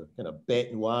is the kind of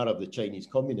bête noire of the Chinese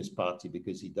Communist Party,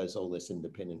 because he does all this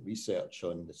independent research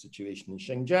on the situation in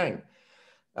Xinjiang.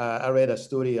 I read a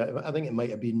story, I think it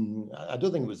might have been, I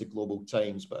don't think it was the Global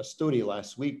Times, but a story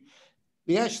last week.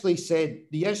 They actually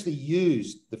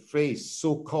used the phrase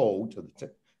so-called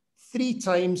 3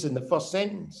 times in the first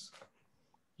sentence.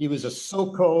 He was a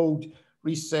so-called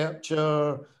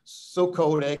researcher,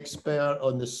 so-called expert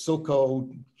on the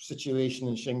so-called situation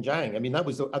in Xinjiang. I mean, I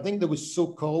think there was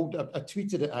so-called, I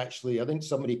tweeted it actually, I think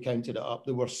somebody counted it up.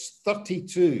 There were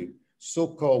 32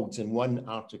 so-calleds in one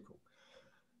article.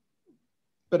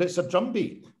 But it's a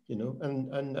drumbeat, you know,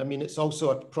 and I mean, it's also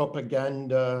a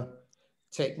propaganda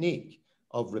technique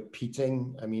of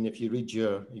repeating. I mean, if you read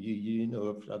you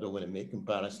know, I don't want to make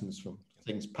comparisons from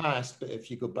things past, but if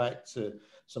you go back to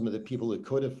some of the people who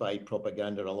codified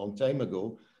propaganda a long time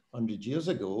ago, 100 years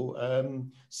ago,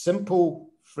 simple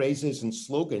phrases and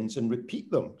slogans, and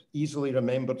repeat them, easily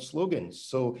remembered slogans.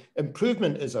 So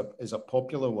improvement is a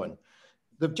popular one.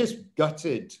 They've just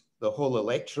gutted the whole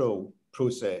electoral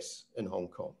process in Hong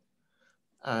Kong,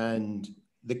 and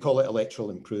they call it electoral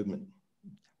improvement.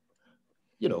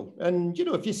 You know, and you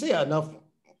know, if you say it enough,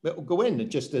 it'll go in. And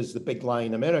just as the big lie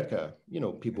in America, you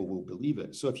know, people will believe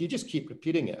it. So if you just keep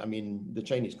repeating it, I mean, the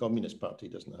Chinese Communist Party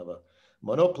doesn't have a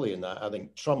monopoly in that. I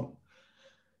think Trump,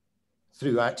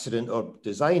 through accident or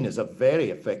design, is a very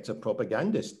effective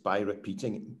propagandist by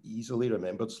repeating easily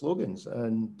remembered slogans.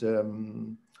 And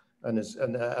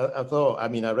I thought, I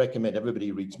mean, I recommend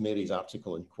everybody reads Mary's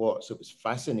article in Quartz. It was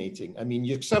fascinating. I mean,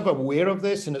 you're sort of aware of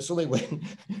this, and it's only when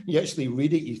you actually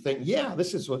read it, you think, yeah,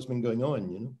 this is what's been going on,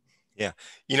 you know? Yeah.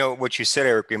 You know, what you said,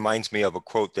 Eric, reminds me of a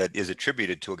quote that is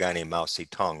attributed to a guy named Mao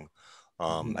Zedong.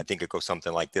 I think it goes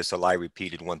something like this: a lie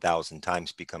repeated 1,000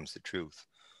 times becomes the truth.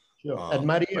 Sure. And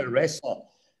Maria Ressa,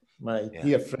 my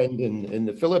dear friend in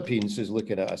the Philippines, who's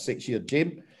looking at a 6-year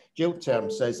jail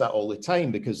term, says that all the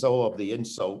time, because all of the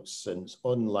insults and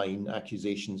online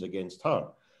accusations against her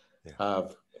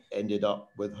have ended up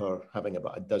with her having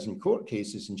about a dozen court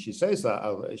cases. And she says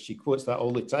that, she quotes that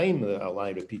all the time, that a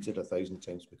lie repeated 1,000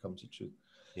 times becomes the truth.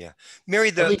 Yeah. Mary,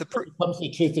 it becomes the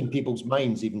truth in people's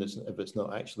minds, even if it's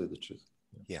not actually the truth.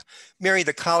 Yeah. Mary,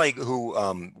 the colleague who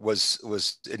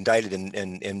was indicted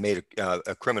and made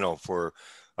a criminal for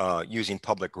using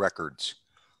public records,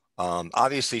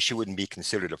 obviously she wouldn't be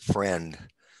considered a friend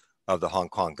of the Hong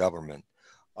Kong government.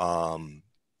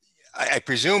 I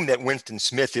presume that Winston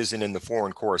Smith isn't in the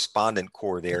foreign correspondent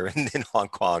corps there in Hong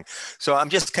Kong. So I'm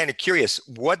just kind of curious,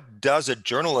 what does a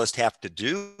journalist have to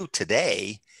do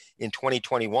today in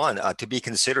 2021 to be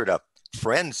considered a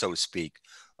friend, so to speak,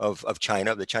 of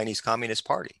China, of the Chinese Communist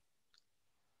Party?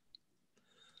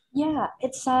 Yeah,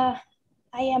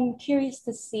 I am curious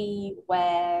to see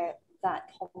where that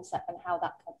concept and how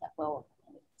that concept will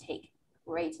take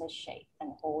greater shape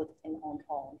and hold in Hong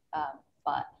Kong.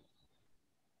 But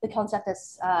the concept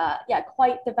is,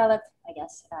 quite developed, I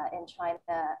guess, in China,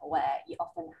 where you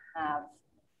often have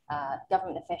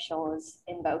government officials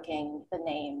invoking the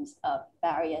names of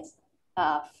various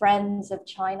friends of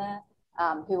China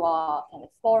who are kind of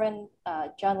foreign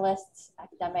journalists,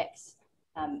 academics,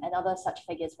 and other such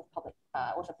figures with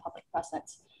a public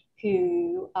presence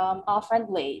who are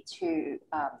friendly to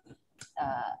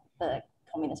the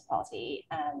Communist Party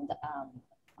and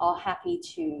are happy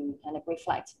to kind of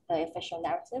reflect the official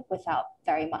narrative without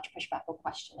very much pushback or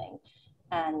questioning.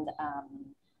 And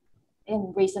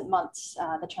in recent months,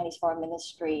 the Chinese Foreign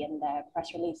Ministry in their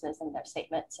press releases and their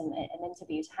statements and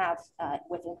interviews have,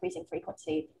 with increasing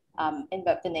frequency,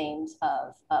 invoked the names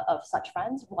of such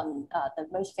friends. One, the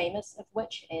most famous of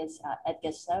which is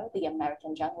Edgar Snow, the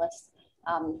American journalist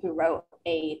who wrote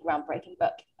a groundbreaking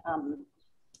book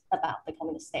about the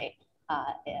communist state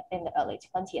in the early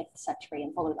 20th century,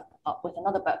 and followed up with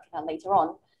another book later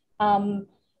on.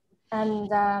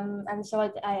 And so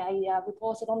I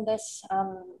reported on this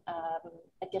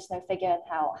Edgar Snow figure and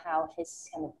how his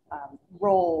kind of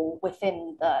role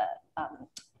within the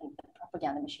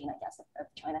propaganda machine, I guess,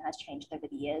 of China has changed over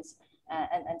the years,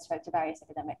 and spoke to various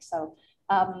academics. So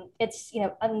it's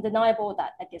undeniable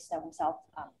that Edgar Snow himself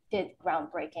did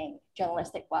groundbreaking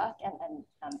journalistic work and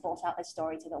brought out a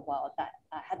story to the world that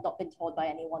had not been told by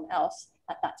anyone else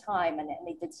at that time, and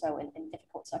they did so in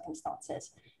difficult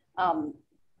circumstances.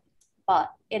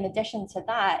 But in addition to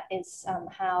that is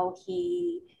how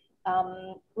he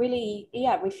really,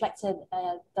 reflected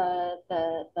the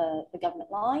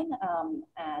government line,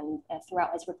 and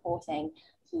throughout his reporting,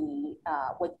 he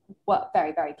would work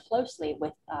very, very closely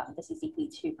with the CCP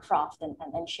to craft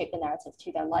and shape the narrative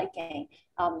to their liking.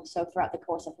 So throughout the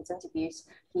course of his interviews,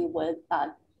 he would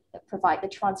provide the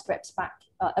transcripts back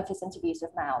of his interviews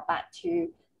with Mao back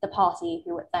to the party,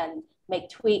 who would then make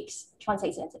tweaks,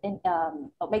 translate it in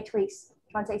Chinese,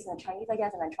 I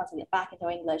guess, and then translate it back into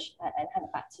English and hand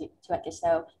it back to Edgar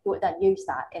Snow, who would then use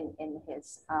that in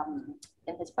his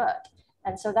book.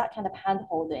 And so that kind of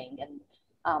hand-holding and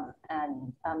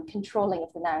controlling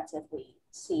of the narrative we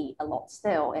see a lot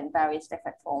still in various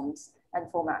different forms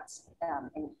and formats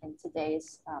in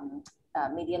today's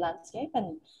media landscape.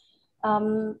 And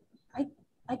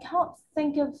I can't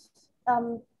think of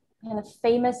kind of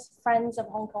famous friends of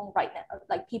Hong Kong right now,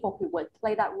 like people who would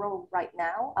play that role right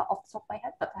now off the top of my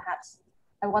head, but perhaps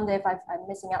I wonder if I'm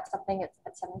missing out something at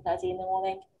 7:30 in the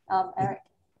morning, Eric.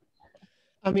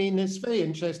 I mean, it's very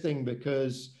interesting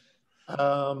because,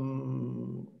 I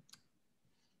mean,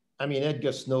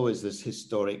 Edgar Snow is this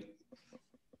historic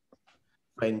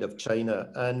friend of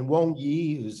China, and Wang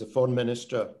Yi, who's the foreign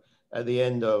minister at the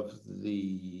end of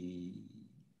the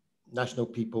National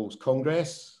People's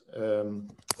Congress,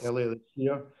 earlier this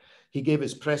year, he gave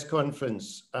his press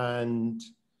conference and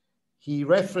he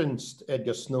referenced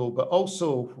Edgar Snow, but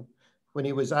also when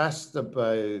he was asked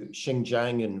about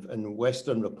Xinjiang and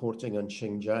Western reporting on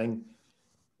Xinjiang,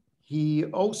 he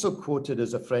also quoted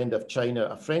as a friend of China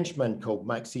a Frenchman called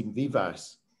Maxime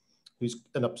Vivas, who's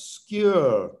an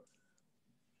obscure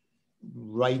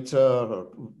writer,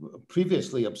 or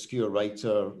previously obscure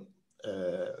writer,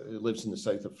 who lives in the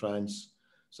south of France,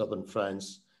 southern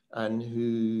France, and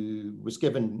who was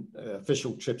given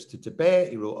official trips to Tibet.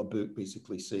 He wrote a book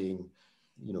basically saying,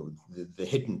 the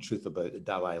hidden truth about the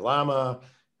Dalai Lama,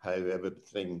 how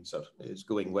everything is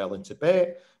going well in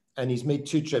Tibet. And he's made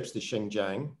 2 trips to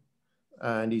Xinjiang.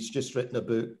 And he's just written a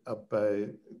book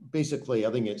about, basically,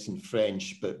 I think it's in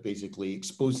French, but basically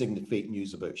exposing the fake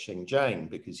news about Xinjiang,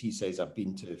 because he says, I've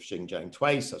been to Xinjiang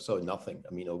twice, I saw nothing.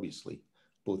 I mean, obviously,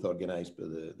 both organized by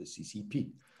the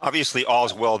CCP. Obviously,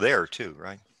 all's well there too,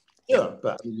 right? Yeah,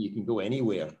 but I mean, you can go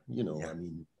anywhere, I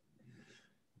mean.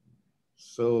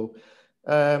 So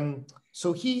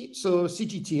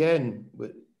CGTN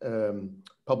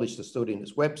published a story on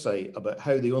its website about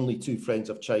how the only two friends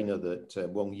of China that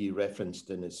Wang Yi referenced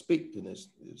in his speech, in his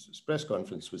press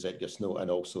conference, was Edgar Snow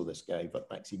and also this guy,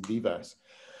 Maxime Vivas.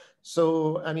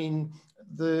 So, I mean,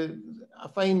 I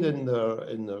find in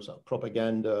their sort of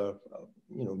propaganda,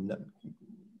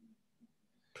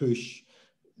 push,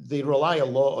 they rely a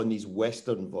lot on these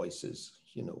Western voices,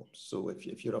 So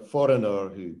if you're a foreigner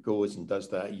who goes and does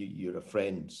that, you're a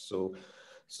friend. So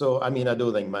I mean, I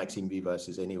don't think Maxime Vivas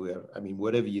is anywhere. I mean,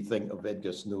 whatever you think of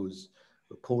Edgar Snow's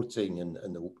reporting and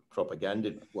the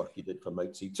propaganda work he did for Mao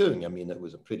Zedong, I mean, it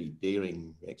was a pretty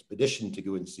daring expedition to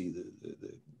go and see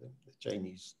the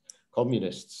Chinese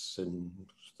communists in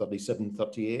 37,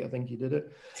 38, I think he did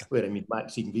it. Where, I mean,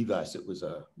 Maxime Vivas, it was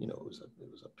a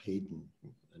paid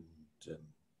and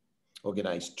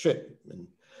organized trip.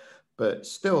 But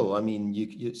still, I mean,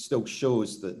 it still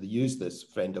shows that they use this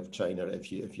friend of China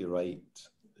if you write,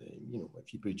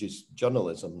 if you produce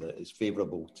journalism that is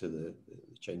favorable to the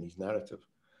Chinese narrative.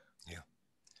 Yeah.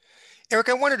 Eric,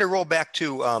 I wanted to roll back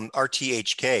to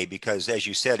RTHK because, as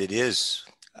you said, it's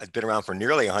been around for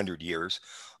nearly 100 years.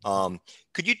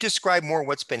 Could you describe more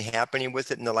what's been happening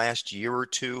with it in the last year or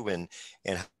two and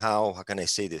how can I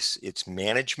say this, its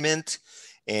management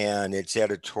and its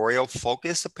editorial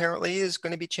focus apparently is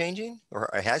going to be changing or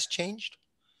has changed?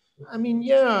 I mean,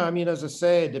 yeah, I mean, as I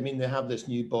said, I mean, they have this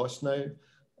new boss now.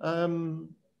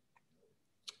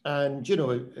 And,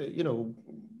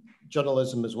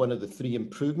 journalism is one of the three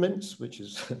improvements, which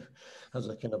is has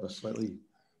a kind of a slightly,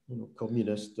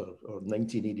 communist or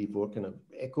 1984 kind of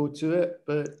echo to it.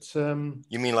 But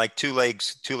you mean like two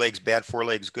legs bad, four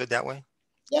legs good that way?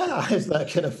 Yeah, it's that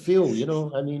kind of feel,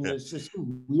 I mean, Yeah. it's so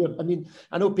weird. I mean,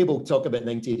 I know people talk about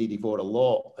 1984 a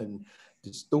lot and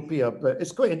dystopia, but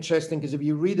it's quite interesting because if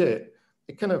you read it,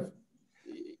 it kind of,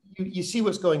 you see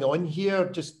what's going on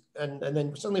here, and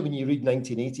then suddenly when you read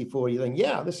 1984, you think,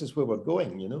 yeah, this is where we're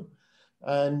going,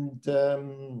 And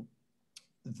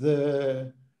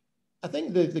I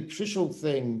think the crucial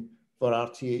thing for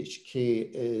RTHK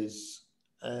is,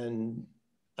 and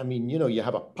I mean, you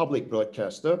have a public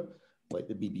broadcaster like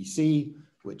the BBC,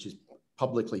 which is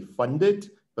publicly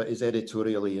funded, but is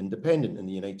editorially independent. In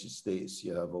the United States,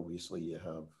 you have VOA,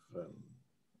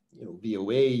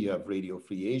 you have Radio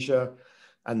Free Asia,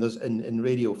 and there's in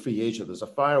Radio Free Asia, there's a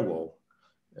firewall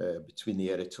between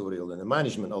the editorial and the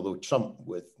management, although Trump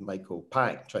with Michael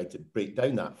Pack tried to break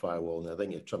down that firewall. And I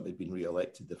think if Trump had been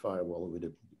re-elected, the firewall would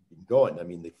have been gone. I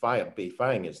mean, they fired Bei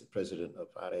Fang as the president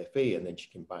of RFA, and then she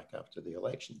came back after the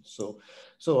election. So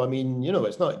I mean,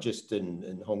 it's not just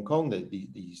in Hong Kong that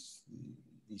these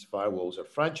firewalls are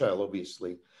fragile,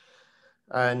 obviously.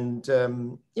 And,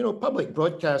 public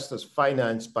broadcasters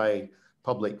financed by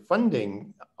public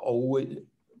funding always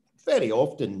very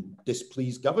often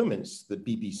displease governments. The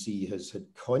BBC has had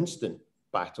constant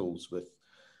battles with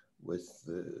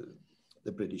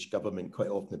the British government. Quite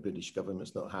often the British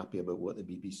government's not happy about what the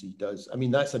BBC does. I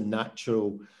mean, that's a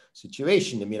natural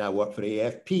situation. I mean, I work for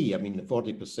AFP. I mean,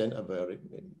 40% of our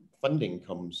funding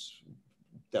comes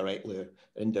directly or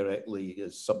indirectly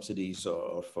as subsidies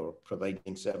or for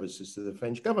providing services to the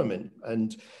French government.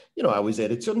 And, I was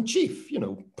editor-in-chief.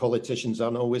 Politicians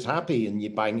aren't always happy and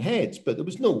you bang heads, but there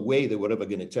was no way they were ever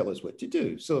going to tell us what to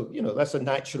do. So, that's a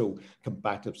natural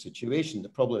combative situation. The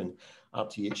problem in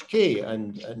RTHK,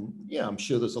 and yeah, I'm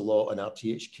sure there's a lot in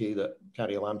RTHK that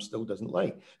Carrie Lam still doesn't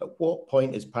like. At what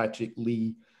point is Patrick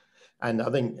Lee, and I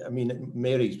mean,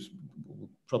 Mary's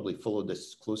probably followed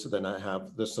this closer than I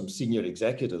have. There's some senior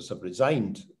executives have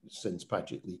resigned since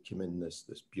Patrick Lee came in, this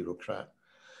bureaucrat.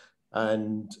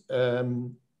 And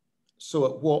so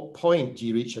at what point do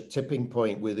you reach a tipping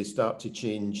point where they start to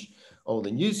change all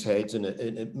the news heads and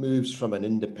it moves from an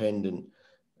independent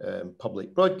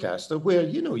public broadcaster where,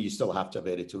 you still have to have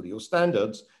editorial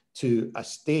standards to a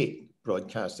state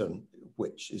broadcaster,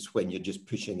 which is when you're just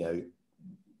pushing out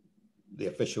the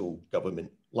official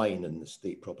government line and the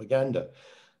state propaganda.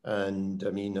 And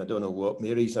I mean, I don't know what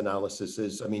Mary's analysis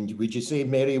is. I mean, would you say,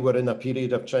 Mary, we're in a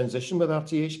period of transition with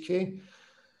RTHK?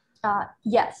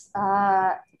 Yes,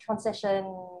 transition,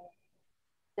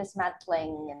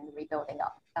 dismantling and rebuilding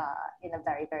up in a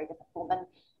very, very different form. And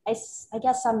I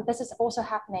guess this is also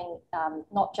happening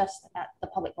not just at the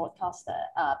public broadcaster,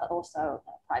 but also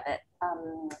private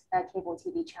cable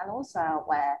TV channels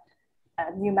where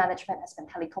new management has been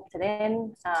helicoptered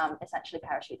in, essentially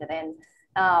parachuted in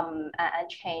and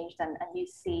changed. And you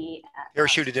see...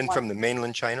 parachuted in from the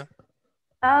mainland China?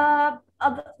 I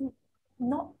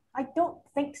don't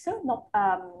think so.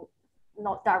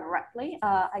 Not directly.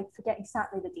 I forget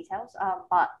exactly the details,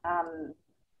 but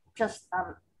just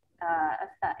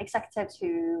executives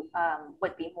who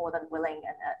would be more than willing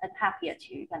and happier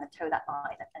to kind of toe that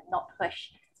line and not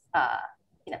push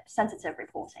sensitive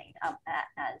reporting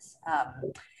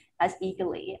as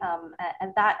eagerly,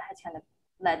 and that has kind of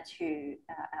led to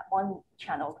one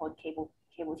channel called cable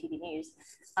TV News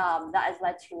that has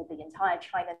led to the entire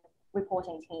China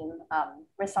reporting team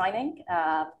resigning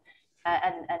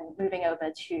and moving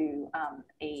over to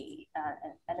an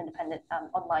independent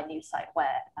online news site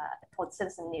called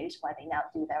Citizen News, where they now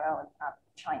do their own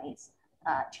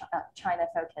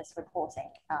China-focused reporting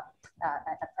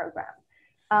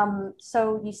program.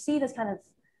 So you see this kind of,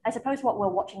 I suppose what we're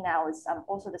watching now is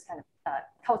also this kind of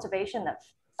cultivation of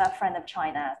a friend of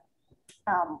China,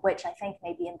 which I think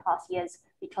maybe in past years,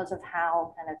 because of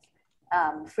how kind of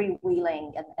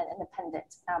freewheeling and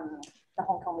independent the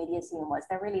Hong Kong media scene was,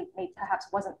 there really perhaps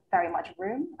wasn't very much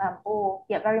room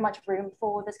very much room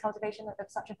for this cultivation of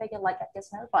such a figure like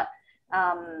Gizmo. But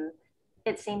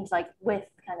it seems like with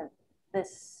kind of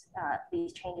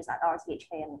these changes at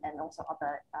RTHK and also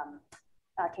other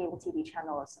cable TV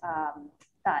channels,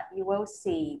 that you will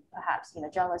see perhaps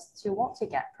journalists who want to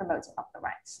get promoted up the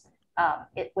ranks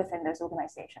within those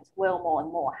organizations will more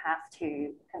and more have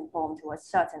to conform to a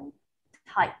certain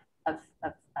type of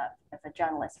a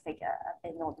journalist figure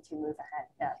in order to move ahead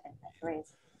in their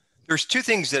careers. There's two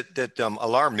things that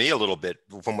alarmed me a little bit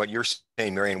from what you're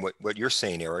saying, Mary, and what you're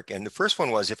saying, Eric. And the first one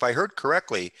was, if I heard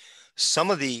correctly, some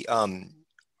of the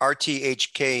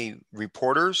RTHK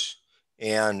reporters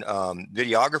and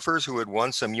videographers who had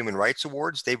won some human rights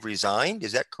awards, they've resigned.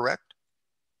 Is that correct?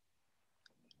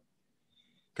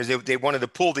 Because they wanted to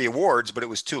pull the awards, but it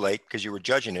was too late because you were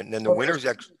judging it. And then the winners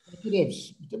actually...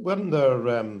 Weren't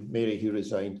there, Mary, who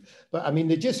resigned? But I mean,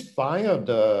 they just fired,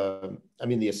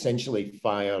 they essentially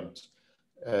fired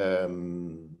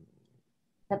the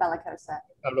Bellicosa,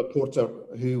 a reporter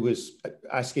who was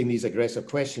asking these aggressive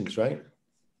questions, right?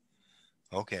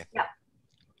 Okay. Yeah.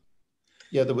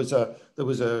 Yeah, there was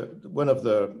one of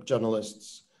the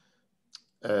journalists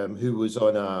who was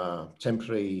on a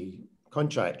temporary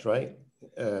contract, right?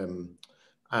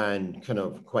 And kind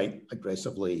of quite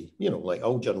aggressively, like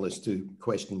all journalists who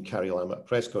questioned Carrie Lam at a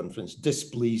press conference,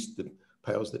 displeased the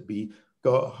powers that be,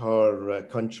 got her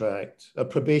contract, a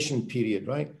probation period,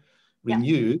 right,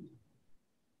 renewed,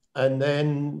 and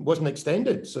then wasn't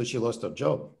extended, so she lost her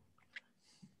job.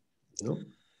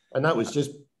 And that was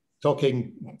just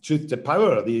talking truth to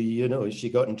power. She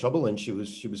got in trouble and she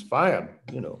was fired.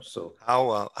 So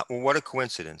how what a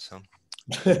coincidence, huh?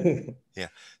 Yeah.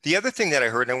 The other thing that I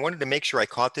heard, and I wanted to make sure I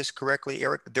caught this correctly,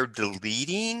 Eric, they're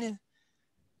deleting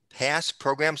past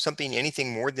programs,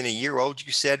 anything more than a year old,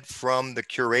 you said, from the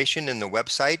curation and the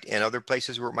website and other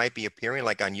places where it might be appearing,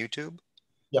 like on YouTube?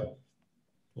 Yep.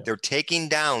 They're taking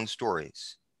down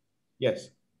stories. Yes.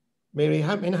 Mary,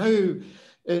 how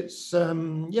it's,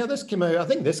 this came out, I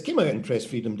think this came out in Press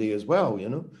Freedom Day as well,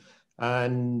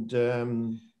 and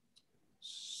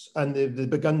they've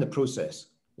begun the process.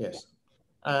 Yes.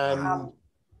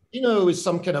 It was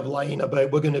some kind of line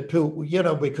about we're going to pull,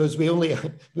 because we only,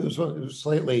 it was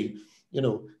slightly,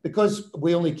 because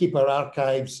we only keep our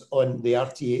archives on the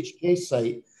RTHK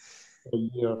site for a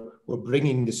year, we're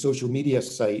bringing the social media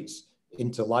sites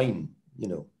into line,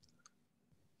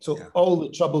 So all the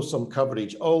troublesome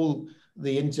coverage, all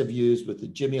the interviews with the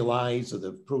Jimmy Lies or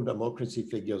the pro-democracy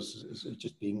figures is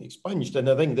just being expunged. And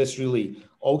I think this really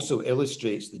also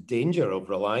illustrates the danger of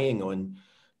relying on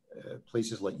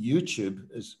places like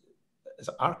YouTube as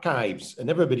archives, and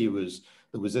there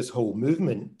was this whole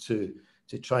movement to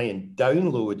try and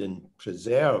download and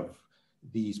preserve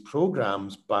these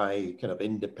programs by kind of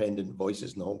independent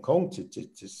voices in Hong Kong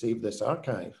to save this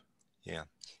archive. Yeah.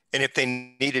 And if they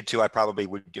needed to, I probably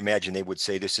would imagine they would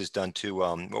say this is done to,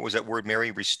 what was that word,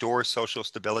 Mary? Restore social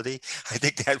stability. I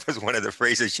think that was one of the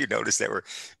phrases you noticed that were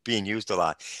being used a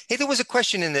lot. Hey, there was a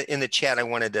question in the chat I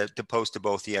wanted to pose to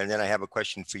both of you, and then I have a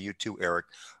question for you too, Eric.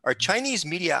 Are Chinese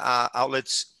media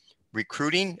outlets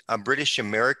recruiting British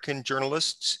American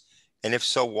journalists? And if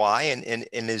so, why? And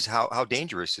how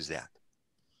dangerous is that?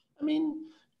 I mean,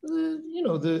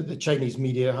 the Chinese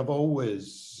media have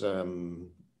always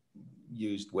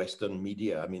used Western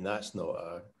media. I mean, that's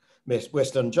not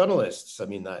Western journalists. I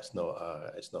mean, it's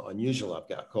not unusual. I've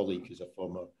got a colleague who's a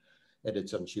former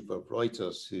editor-in-chief of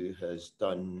Reuters who has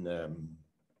done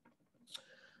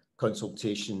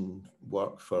consultation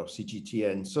work for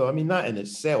CGTN. So, I mean, that in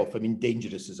itself, I mean,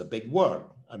 dangerous is a big word.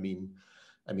 I mean,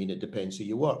 it depends who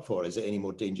you work for. Is it any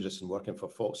more dangerous than working for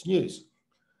Fox News,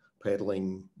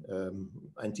 peddling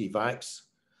anti-vax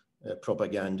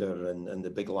propaganda and the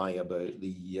big lie about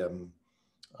the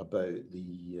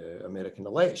American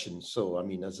election? So, I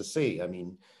mean, as I say, I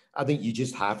mean, I think you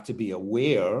just have to be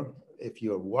aware, if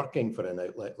you're working for an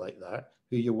outlet like that,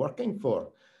 who you're working for.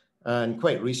 And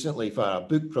quite recently, for a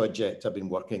book project I've been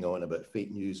working on about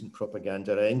fake news and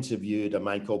propaganda, I interviewed a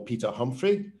man called Peter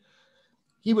Humphrey.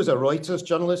 He was a Reuters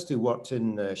journalist who worked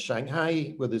in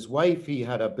Shanghai with his wife. He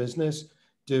had a business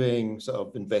doing sort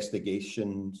of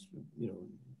investigations,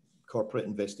 corporate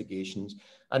investigations,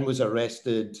 and was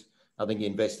arrested. I think he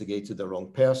investigated the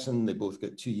wrong person. They both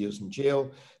got 2 years in jail.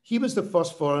 He was the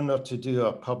first foreigner to do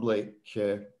a public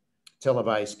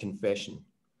televised confession,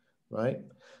 right?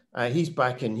 He's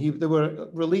back in, they were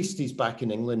released, he's back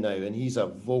in England now, and he's a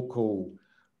vocal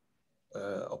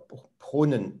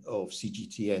opponent of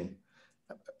CGTN.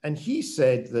 And he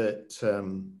said that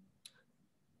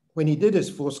when he did his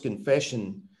forced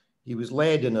confession, he was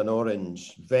led in an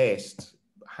orange vest,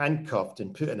 handcuffed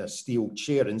and put in a steel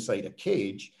chair inside a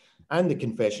cage. And the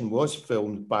confession was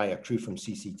filmed by a crew from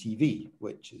CCTV,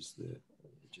 which is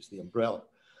the umbrella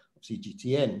of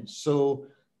CGTN. So,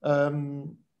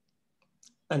 and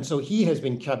so he has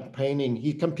been campaigning.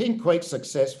 He campaigned quite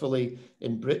successfully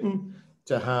in Britain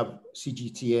to have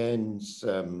CGTN's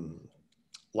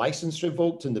license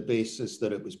revoked on the basis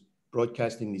that it was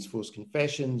broadcasting these forced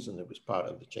confessions and it was part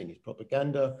of the Chinese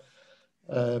propaganda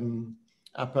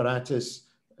apparatus.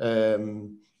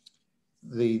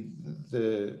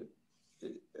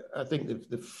 I think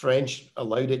the French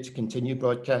allowed it to continue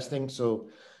broadcasting. So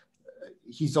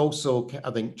he's also,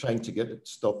 I think, trying to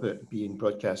stop it being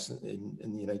broadcast in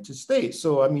the United States.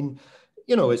 So, I mean,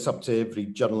 it's up to every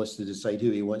journalist to decide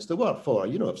who he wants to work for.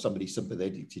 If somebody's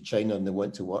sympathetic to China and they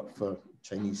want to work for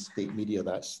Chinese state media,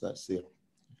 that's their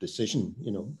decision,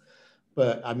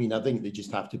 But I mean, I think they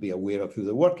just have to be aware of who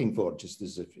they're working for. Just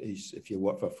as if you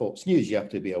work for Fox News, you have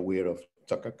to be aware of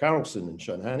Tucker Carlson and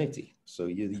Sean Hannity. So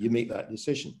you make that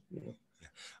decision.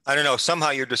 I don't know.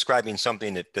 Somehow you're describing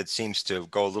something that seems to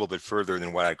go a little bit further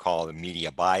than what I call the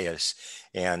media bias.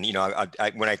 And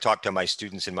when I talk to my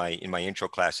students in my intro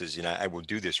classes, I will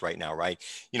do this right now, right?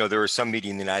 There are some media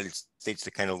in the United States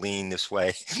that kind of lean this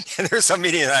way, and there's some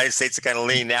media in the United States that kind of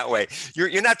lean that way.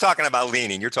 You're not talking about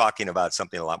leaning. You're talking about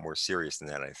something a lot more serious than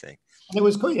that, I think. And it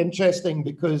was quite interesting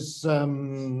because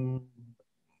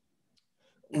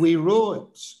we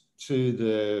wrote to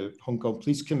the Hong Kong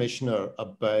Police Commissioner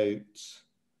about.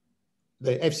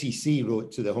 The FCC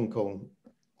wrote to the Hong Kong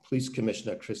Police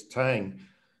Commissioner, Chris Tang,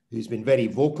 who's been very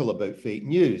vocal about fake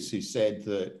news, who said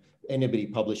that anybody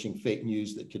publishing fake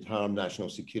news that could harm national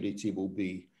security will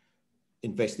be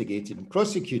investigated and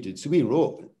prosecuted. So we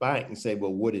wrote back and said,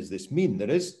 well, what does this mean? There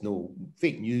is no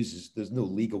fake news. There's no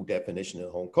legal definition in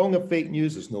Hong Kong of fake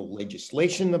news. There's no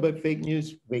legislation about fake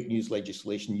news. Fake news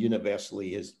legislation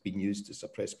universally has been used to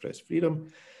suppress press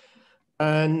freedom.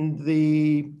 And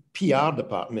the PR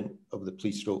department of the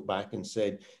police wrote back and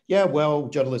said, yeah, well,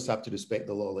 journalists have to respect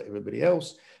the law like everybody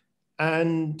else.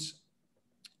 And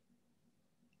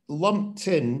lumped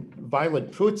in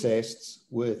violent protests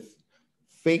with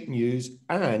fake news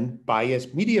and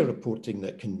biased media reporting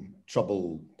that can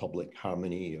trouble public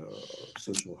harmony or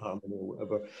social harmony or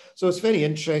whatever. So it's very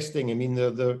interesting. I mean,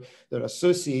 they're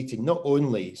associating not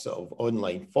only sort of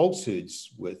online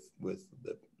falsehoods with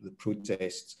the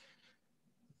protests,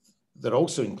 they're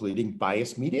also including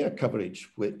biased media coverage,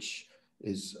 which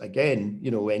is, again,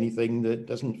 anything that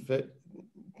doesn't fit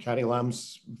Carrie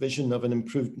Lam's vision of an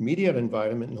improved media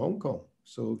environment in Hong Kong.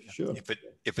 So sure.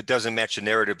 If it doesn't match the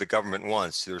narrative the government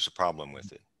wants, there's a problem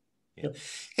with it. Yeah. Yep.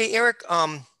 Hey, Eric,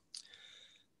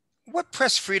 what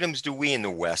press freedoms do we in the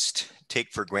West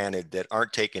take for granted that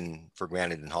aren't taken for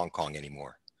granted in Hong Kong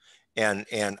anymore? And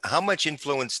how much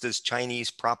influence does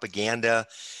Chinese propaganda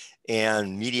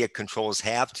and media controls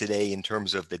have today in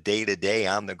terms of the day-to-day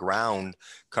on the ground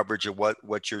coverage of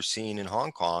what you're seeing in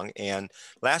Hong Kong? And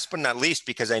last but not least,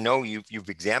 because I know you've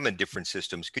examined different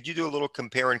systems, could you do a little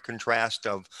compare and contrast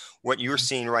of what you're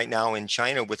seeing right now in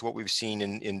China with what we've seen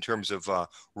in terms of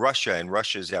Russia and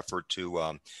Russia's effort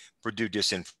to produce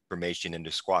disinformation and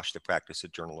to squash the practice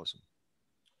of journalism?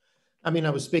 I mean,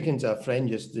 I was speaking to a friend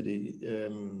yesterday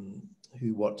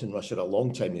who worked in Russia a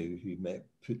long time, who met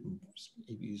Putin.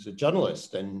 He's a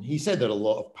journalist, and he said there are a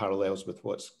lot of parallels with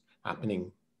what's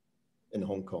happening in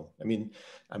Hong Kong. I mean,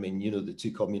 the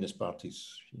two communist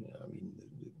parties.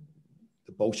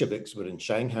 The Bolsheviks were in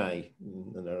Shanghai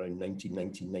in around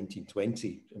 1919,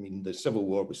 1920. I mean, the Civil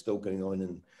War was still going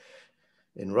on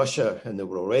in Russia, and they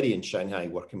were already in Shanghai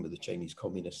working with the Chinese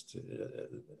communists.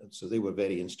 And so they were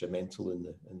very instrumental in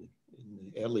the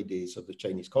early days of the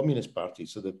Chinese Communist Party.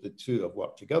 So the two have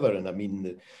worked together. And I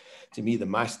mean, to me, the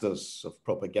masters of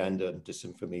propaganda and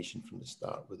disinformation from the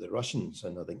start were the Russians.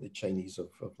 And I think the Chinese have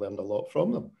learned a lot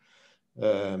from them.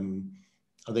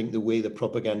 I think the way the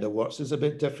propaganda works is a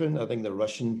bit different. I think the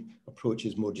Russian approach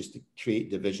is more just to create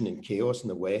division and chaos in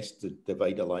the West, to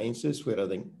divide alliances, where I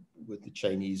think with the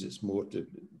Chinese, it's more to,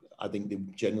 I think they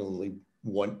generally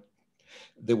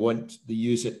they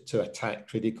use it to attack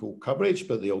critical coverage,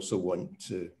 but they also want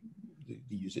to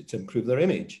use it to improve their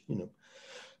image, you know.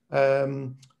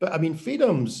 But I mean,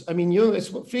 freedoms, I mean, you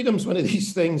know, freedom's one of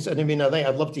these things. And I mean, I think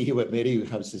I'd love to hear what Mary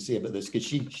has to say about this, because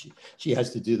she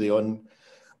has to do the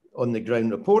on the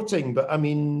ground reporting. But I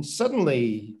mean,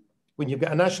 suddenly when you've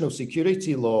got a national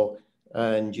security law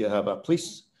and you have a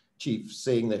police chief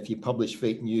saying that if you publish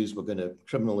fake news, we're going to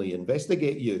criminally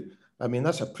investigate you. I mean,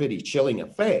 that's a pretty chilling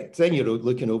effect. Then you're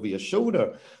looking over your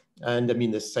shoulder. And I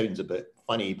mean, this sounds a bit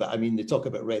funny, but I mean, they talk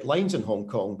about red lines in Hong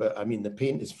Kong, but I mean, the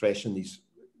paint is fresh in these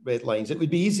red lines. It would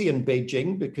be easy in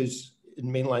Beijing, because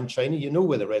in mainland China, you know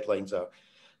where the red lines are.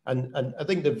 And I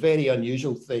think the very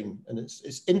unusual thing, and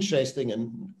it's interesting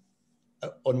and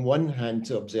on one hand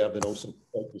to observe, and also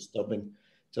quite disturbing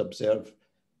to observe,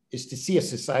 is to see a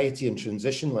society in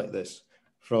transition like this.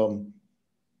 From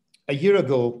a year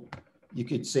ago, you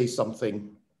could say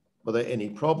something without any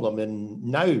problem, and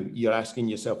now you're asking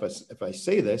yourself, if I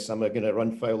say this, am I going to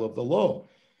run foul of the law?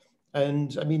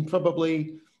 And I mean,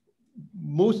 probably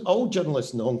all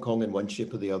journalists in Hong Kong in one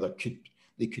shape or the other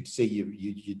could say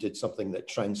you did something that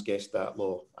transgressed that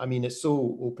law. I mean, it's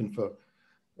so open for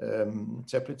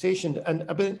interpretation. And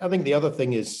I think the other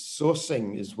thing is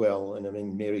sourcing as well. And I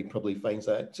mean, Mary probably finds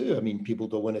that too. I mean, people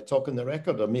don't want to talk on the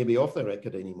record or maybe off the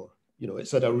record anymore. You know,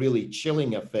 it's had a really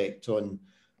chilling effect on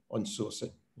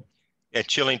sourcing. Yeah,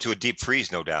 chilling to a deep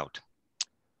freeze, no doubt.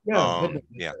 Yeah.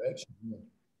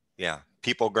 Yeah.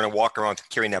 People are going to walk around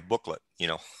carrying that booklet, you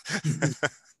know.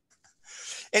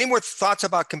 Any more thoughts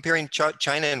about comparing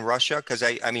China and Russia? Because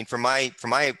I mean, from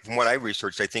what I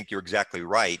researched, I think you're exactly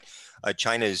right.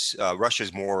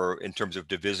 Russia's more in terms of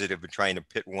divisive and trying to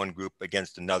pit one group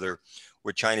against another,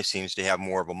 where China seems to have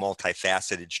more of a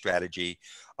multifaceted strategy.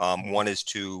 One is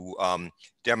to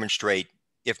demonstrate,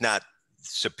 if not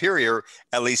superior,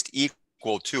 at least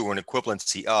equal to, an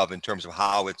equivalency of, in terms of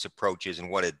how its approach is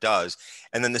and what it does.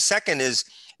 And then the second is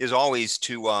always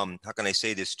to, how can I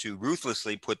say this, to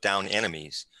ruthlessly put down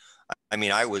enemies. I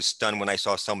mean, I was stunned when I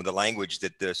saw some of the language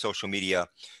that the social media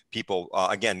people,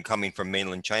 again, coming from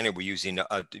mainland China, were using,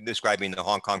 describing the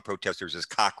Hong Kong protesters as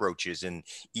cockroaches and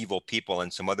evil people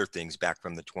and some other things back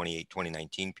from the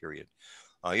 2019 period.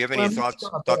 You have any thoughts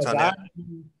on that?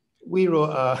 We wrote,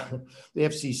 the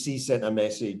FCC sent a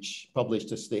message,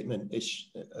 published a statement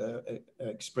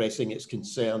expressing its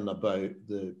concern about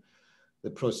the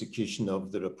prosecution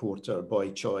of the reporter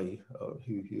Boy Choi,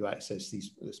 who accessed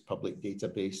this public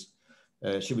database.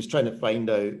 She was trying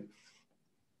to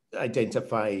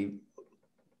identify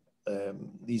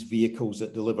these vehicles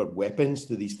that delivered weapons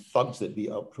to these thugs that beat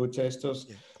up protesters.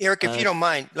 Yeah. Eric, if you don't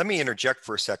mind, let me interject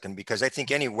for a second, because I think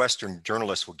any Western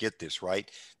journalist will get this, right?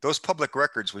 Those public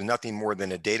records was nothing more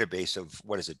than a database of,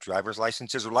 what is it, driver's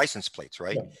licenses or license plates,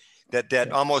 right? Yeah.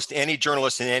 That almost any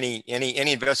journalist and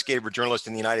any investigative or journalist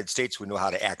in the United States would know how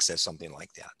to access something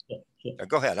like that. Yeah.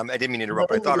 Go ahead. I didn't mean to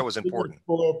interrupt. I thought it was important.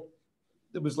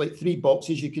 There was like 3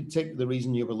 boxes you could tick, the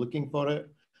reason you were looking for it.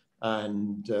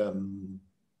 And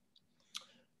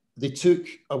they took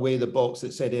away the box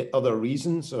that said other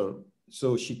reasons,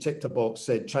 so she ticked a box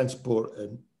said transport,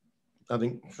 and I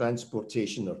think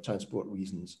transportation or transport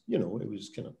reasons. You know,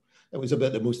 it was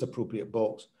about the most appropriate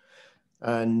box.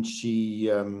 And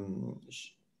she was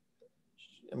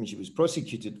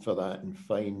prosecuted for that and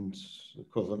fined the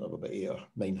equivalent of about $800 or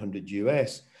 $900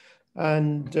 US.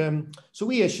 And so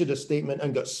we issued a statement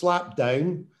and got slapped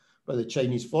down by the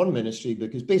Chinese Foreign Ministry,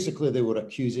 because basically they were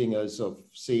accusing us of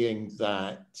saying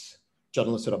that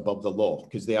journalists are above the law,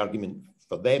 because the argument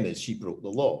for them is she broke the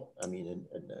law. I mean,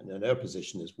 in our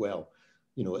position as well,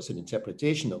 you know, it's an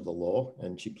interpretation of the law,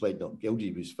 and she pled not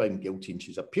guilty, was found guilty, and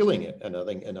she's appealing it. And I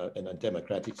think in a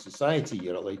democratic society,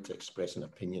 you're allowed to express an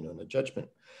opinion on a judgment.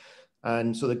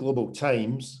 And so the Global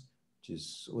Times, which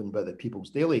is owned by the People's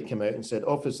Daily, came out and said,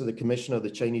 Office of the Commissioner of the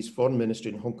Chinese Foreign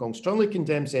Ministry in Hong Kong strongly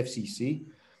condemns FCC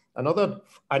and other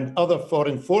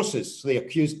foreign forces. So they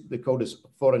called us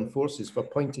foreign forces for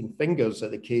pointing fingers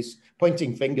at the case.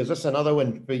 Pointing fingers, that's another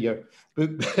one for your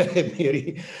book,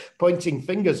 Mary. Pointing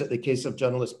fingers at the case of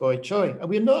journalist Boy Choi. And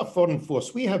we're not a foreign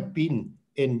force. We have been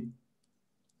in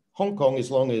Hong Kong as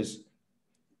long as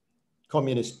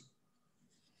communist,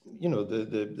 you know,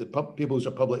 the People's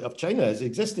Republic of China has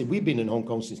existed. We've been in Hong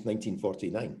Kong since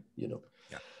 1949, you know.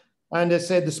 Yeah. And it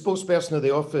said the spokesperson of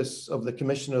the Office of the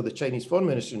Commissioner of the Chinese Foreign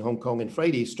Ministry in Hong Kong on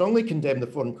Friday strongly condemned the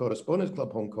Foreign Correspondents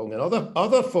Club Hong Kong and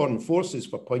other foreign forces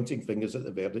for pointing fingers at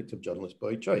the verdict of journalist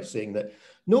Boy Choi, saying that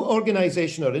no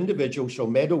organisation or individual shall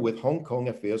meddle with Hong Kong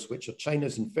affairs, which are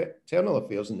China's internal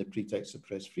affairs, in the pretext of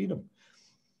press freedom.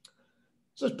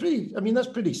 So it's pretty, I mean, that's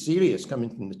pretty serious coming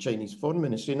from the Chinese Foreign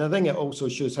Ministry. And I think it also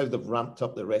shows how they've ramped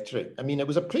up the rhetoric. I mean, it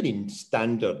was a pretty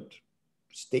standard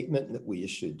statement that we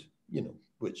issued, you know,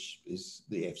 which is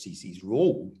the FCC's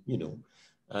role, you know,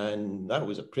 and that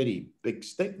was a pretty big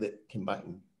stick that came back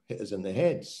and hit us in the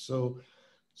head.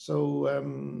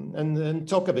 And then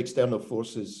talk of external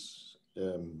forces,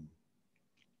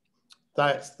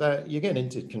 that you get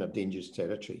into kind of dangerous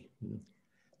territory. You know?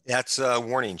 That's a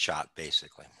warning shot,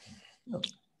 basically. No.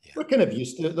 Yeah. We're kind of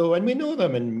used to it though, and we know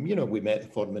them, and you know, we met the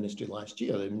Foreign Ministry last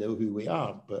year, they know who we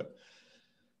are, but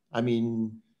I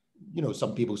mean, you know,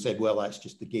 some people said, well, that's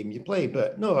just the game you play.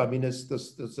 But no, I mean,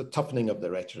 there's a toughening of the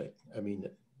rhetoric. I mean,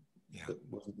 that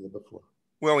wasn't there before.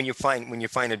 Well, when you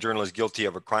find a journalist guilty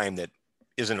of a crime that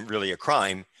isn't really a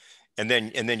crime, and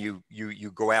then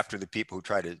you go after the people who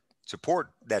try to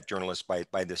support that journalist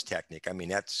by this technique. I mean,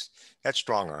 that's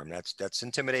strong arm. That's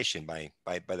intimidation by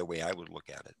the way I would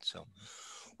look at it. So.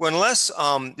 Well, unless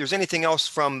there's anything else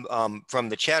from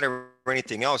the chat or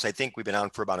anything else, I think we've been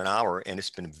on for about an hour, and it's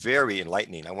been very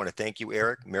enlightening. I want to thank you,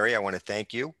 Eric. Mary, I want to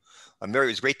thank you. Mary, it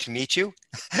was great to meet you.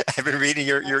 I've been reading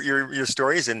your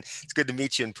stories, and it's good to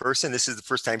meet you in person. This is the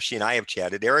first time she and I have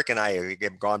chatted. Eric and I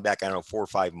have gone back, I don't know, 4 or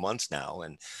 5 months now,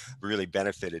 and really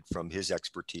benefited from his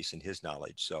expertise and his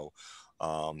knowledge. So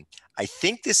I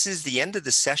think this is the end of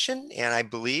the session, and I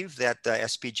believe that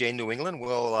SPJ New England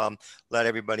will let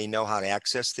everybody know how to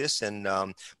access this. And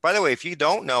by the way, if you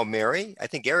don't know Mary, I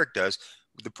think Eric does,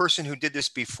 the person who did this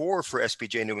before for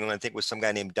SPJ New England, I think, was some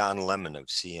guy named Don Lemon of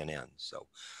CNN. So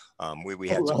we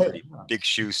had some pretty big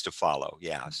shoes to follow.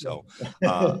 Yeah. So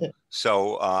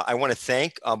I want to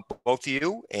thank both of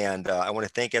you, and I want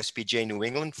to thank SPJ New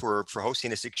England for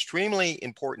hosting this extremely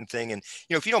important thing. And,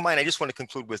 you know, if you don't mind, I just want to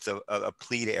conclude with a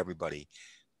plea to everybody.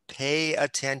 Pay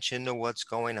attention to what's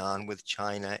going on with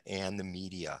China and the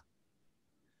media.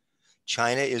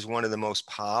 China is one of the most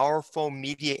powerful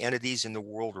media entities in the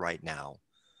world right now.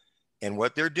 And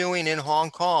what they're doing in Hong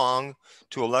Kong,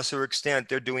 to a lesser extent,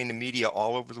 they're doing the media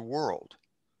all over the world,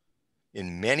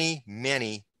 in many,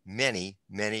 many, many,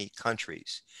 many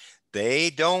countries.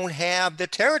 They don't have the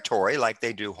territory like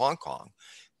they do Hong Kong,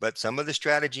 but some of the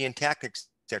strategy and tactics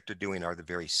that they're doing are the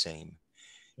very same.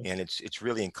 And it's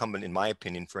really incumbent, in my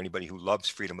opinion, for anybody who loves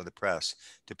freedom of the press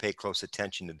to pay close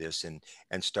attention to this and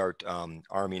start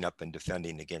arming up and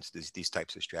defending against these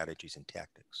types of strategies and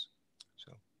tactics.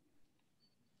 So,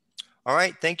 all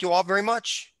right. Thank you all very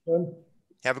much.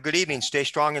 Have a good evening. Stay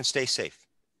strong and stay safe.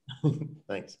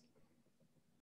 Thanks.